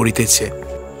ঝিকঝিক করিতেছে।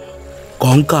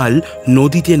 কঙ্কাল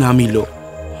নদীতে নামিল।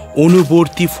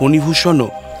 অনুবর্তী ফণিভূষণও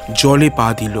জলে পা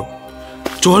দিল।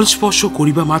 জল স্পর্শ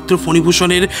করিবা মাত্র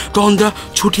ফণিভূষণের তন্দ্রা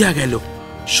ছুটিয়া গেল।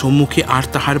 সম্মুখে আর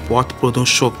তাহার পথ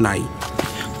প্রদর্শক নাই।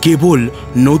 কেবল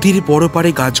নদীর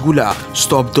পরপারে গাছগুলা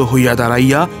স্তব্ধ হইয়া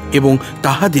দাঁড়াইয়া এবং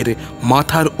তাহাদের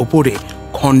মাথার ওপরে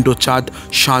খণ্ডচাঁদ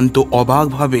শান্ত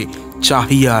অবাকভাবে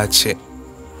চাহিয়া আছে।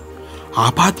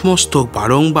 আপাত মস্তক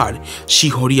বারংবার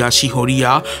শিহরিয়া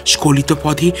শিহরিয়া স্খলিত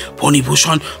পথে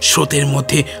ফণিভূষণ স্রোতের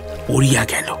মধ্যে পড়িয়া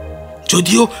গেল।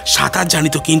 যদিও সাঁতার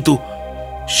জানিত, কিন্তু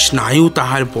স্নায়ু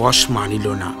তাহার বশ মানিল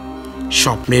না।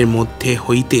 স্বপ্নের মধ্যে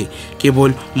হইতে কেবল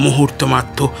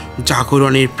মুহূর্তমাত্র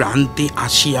জাগরণের প্রান্তে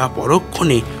আসিয়া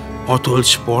পরক্ষণে অতল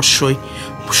স্পর্শই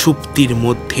সুপ্তির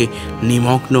মধ্যে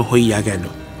নিমগ্ন হইয়া গেল।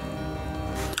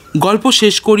 গল্প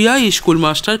শেষ করিয়া স্কুল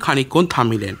মাস্টার খানিকক্ষণ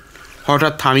থামিলেন।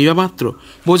 হঠাৎ থামিবা মাত্র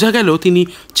বোঝা গেল তিনি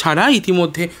ছাড়া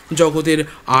ইতিমধ্যে জগতের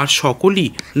আর সকলই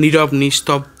নীরব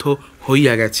নিস্তব্ধ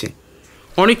হইয়া গেছে।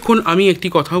 অনেকক্ষণ আমি একটি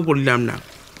কথাও বলিলাম না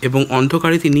এবং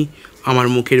অন্ধকারে তিনি আমার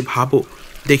মুখের ভাবও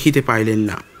দেখিতে পাইলেন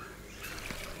না।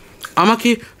 আমাকে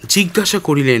জিজ্ঞাসা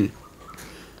করিলেন,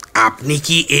 আপনি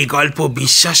কি এই গল্প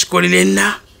বিশ্বাস করিলেন না?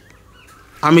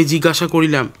 আমি জিজ্ঞাসা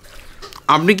করিলাম,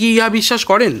 আপনি কি ইহা বিশ্বাস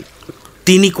করেন?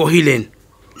 তিনি কহিলেন,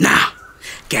 না,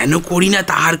 কেন করি না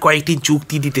তাহার কয়েকটি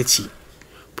যুক্তি দিতেছি।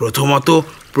 প্রথমত,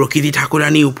 প্রকৃতি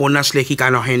ঠাকুরানী উপন্যাস লেখিকা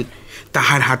নহেন,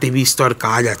 তাহার হাতে বিস্তর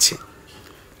কাজ আছে।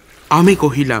 আমি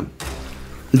কহিলাম,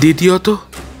 দ্বিতীয়ত,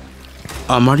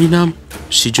 আমারই নাম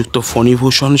শ্রীযুক্ত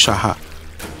ফণিভূষণ সাহা।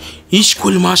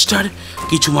 স্কুল মাস্টার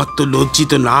কিছুমাত্র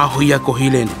লজ্জিত না হইয়া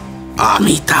কহিলেন,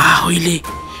 আমি তাহা হইলে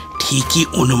ঠিকই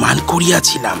অনুমান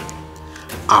করিয়াছিলাম।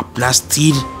 আপনার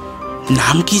স্ত্রীর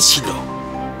নাম কি ছিল?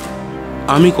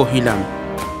 আমি কহিলাম,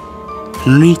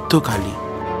 নৃত্যকালী।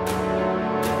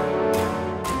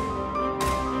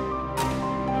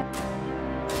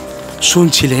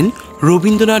 শুনছিলেন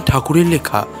রবীন্দ্রনাথ ঠাকুরের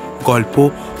লেখা গল্প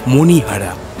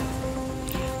মণিহারা।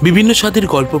 বিভিন্ন স্বাদের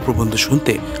গল্প প্রবন্ধ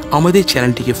শুনতে আমাদের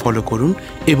চ্যানেলটিকে ফলো করুন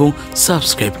এবং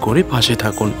সাবস্ক্রাইব করে পাশে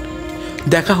থাকুন।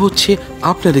 দেখা হচ্ছে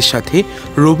আপনাদের সাথে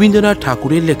রবীন্দ্রনাথ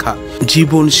ঠাকুরের লেখা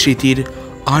জীবন স্মৃতির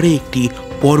আরে একটি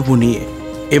পর্ব নিয়ে,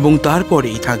 এবং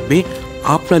তারপরেই থাকবে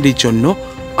আপনাদের জন্য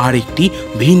আরেকটি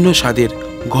ভিন্ন স্বাদের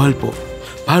গল্প।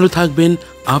 ভালো থাকবেন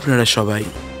আপনারা সবাই।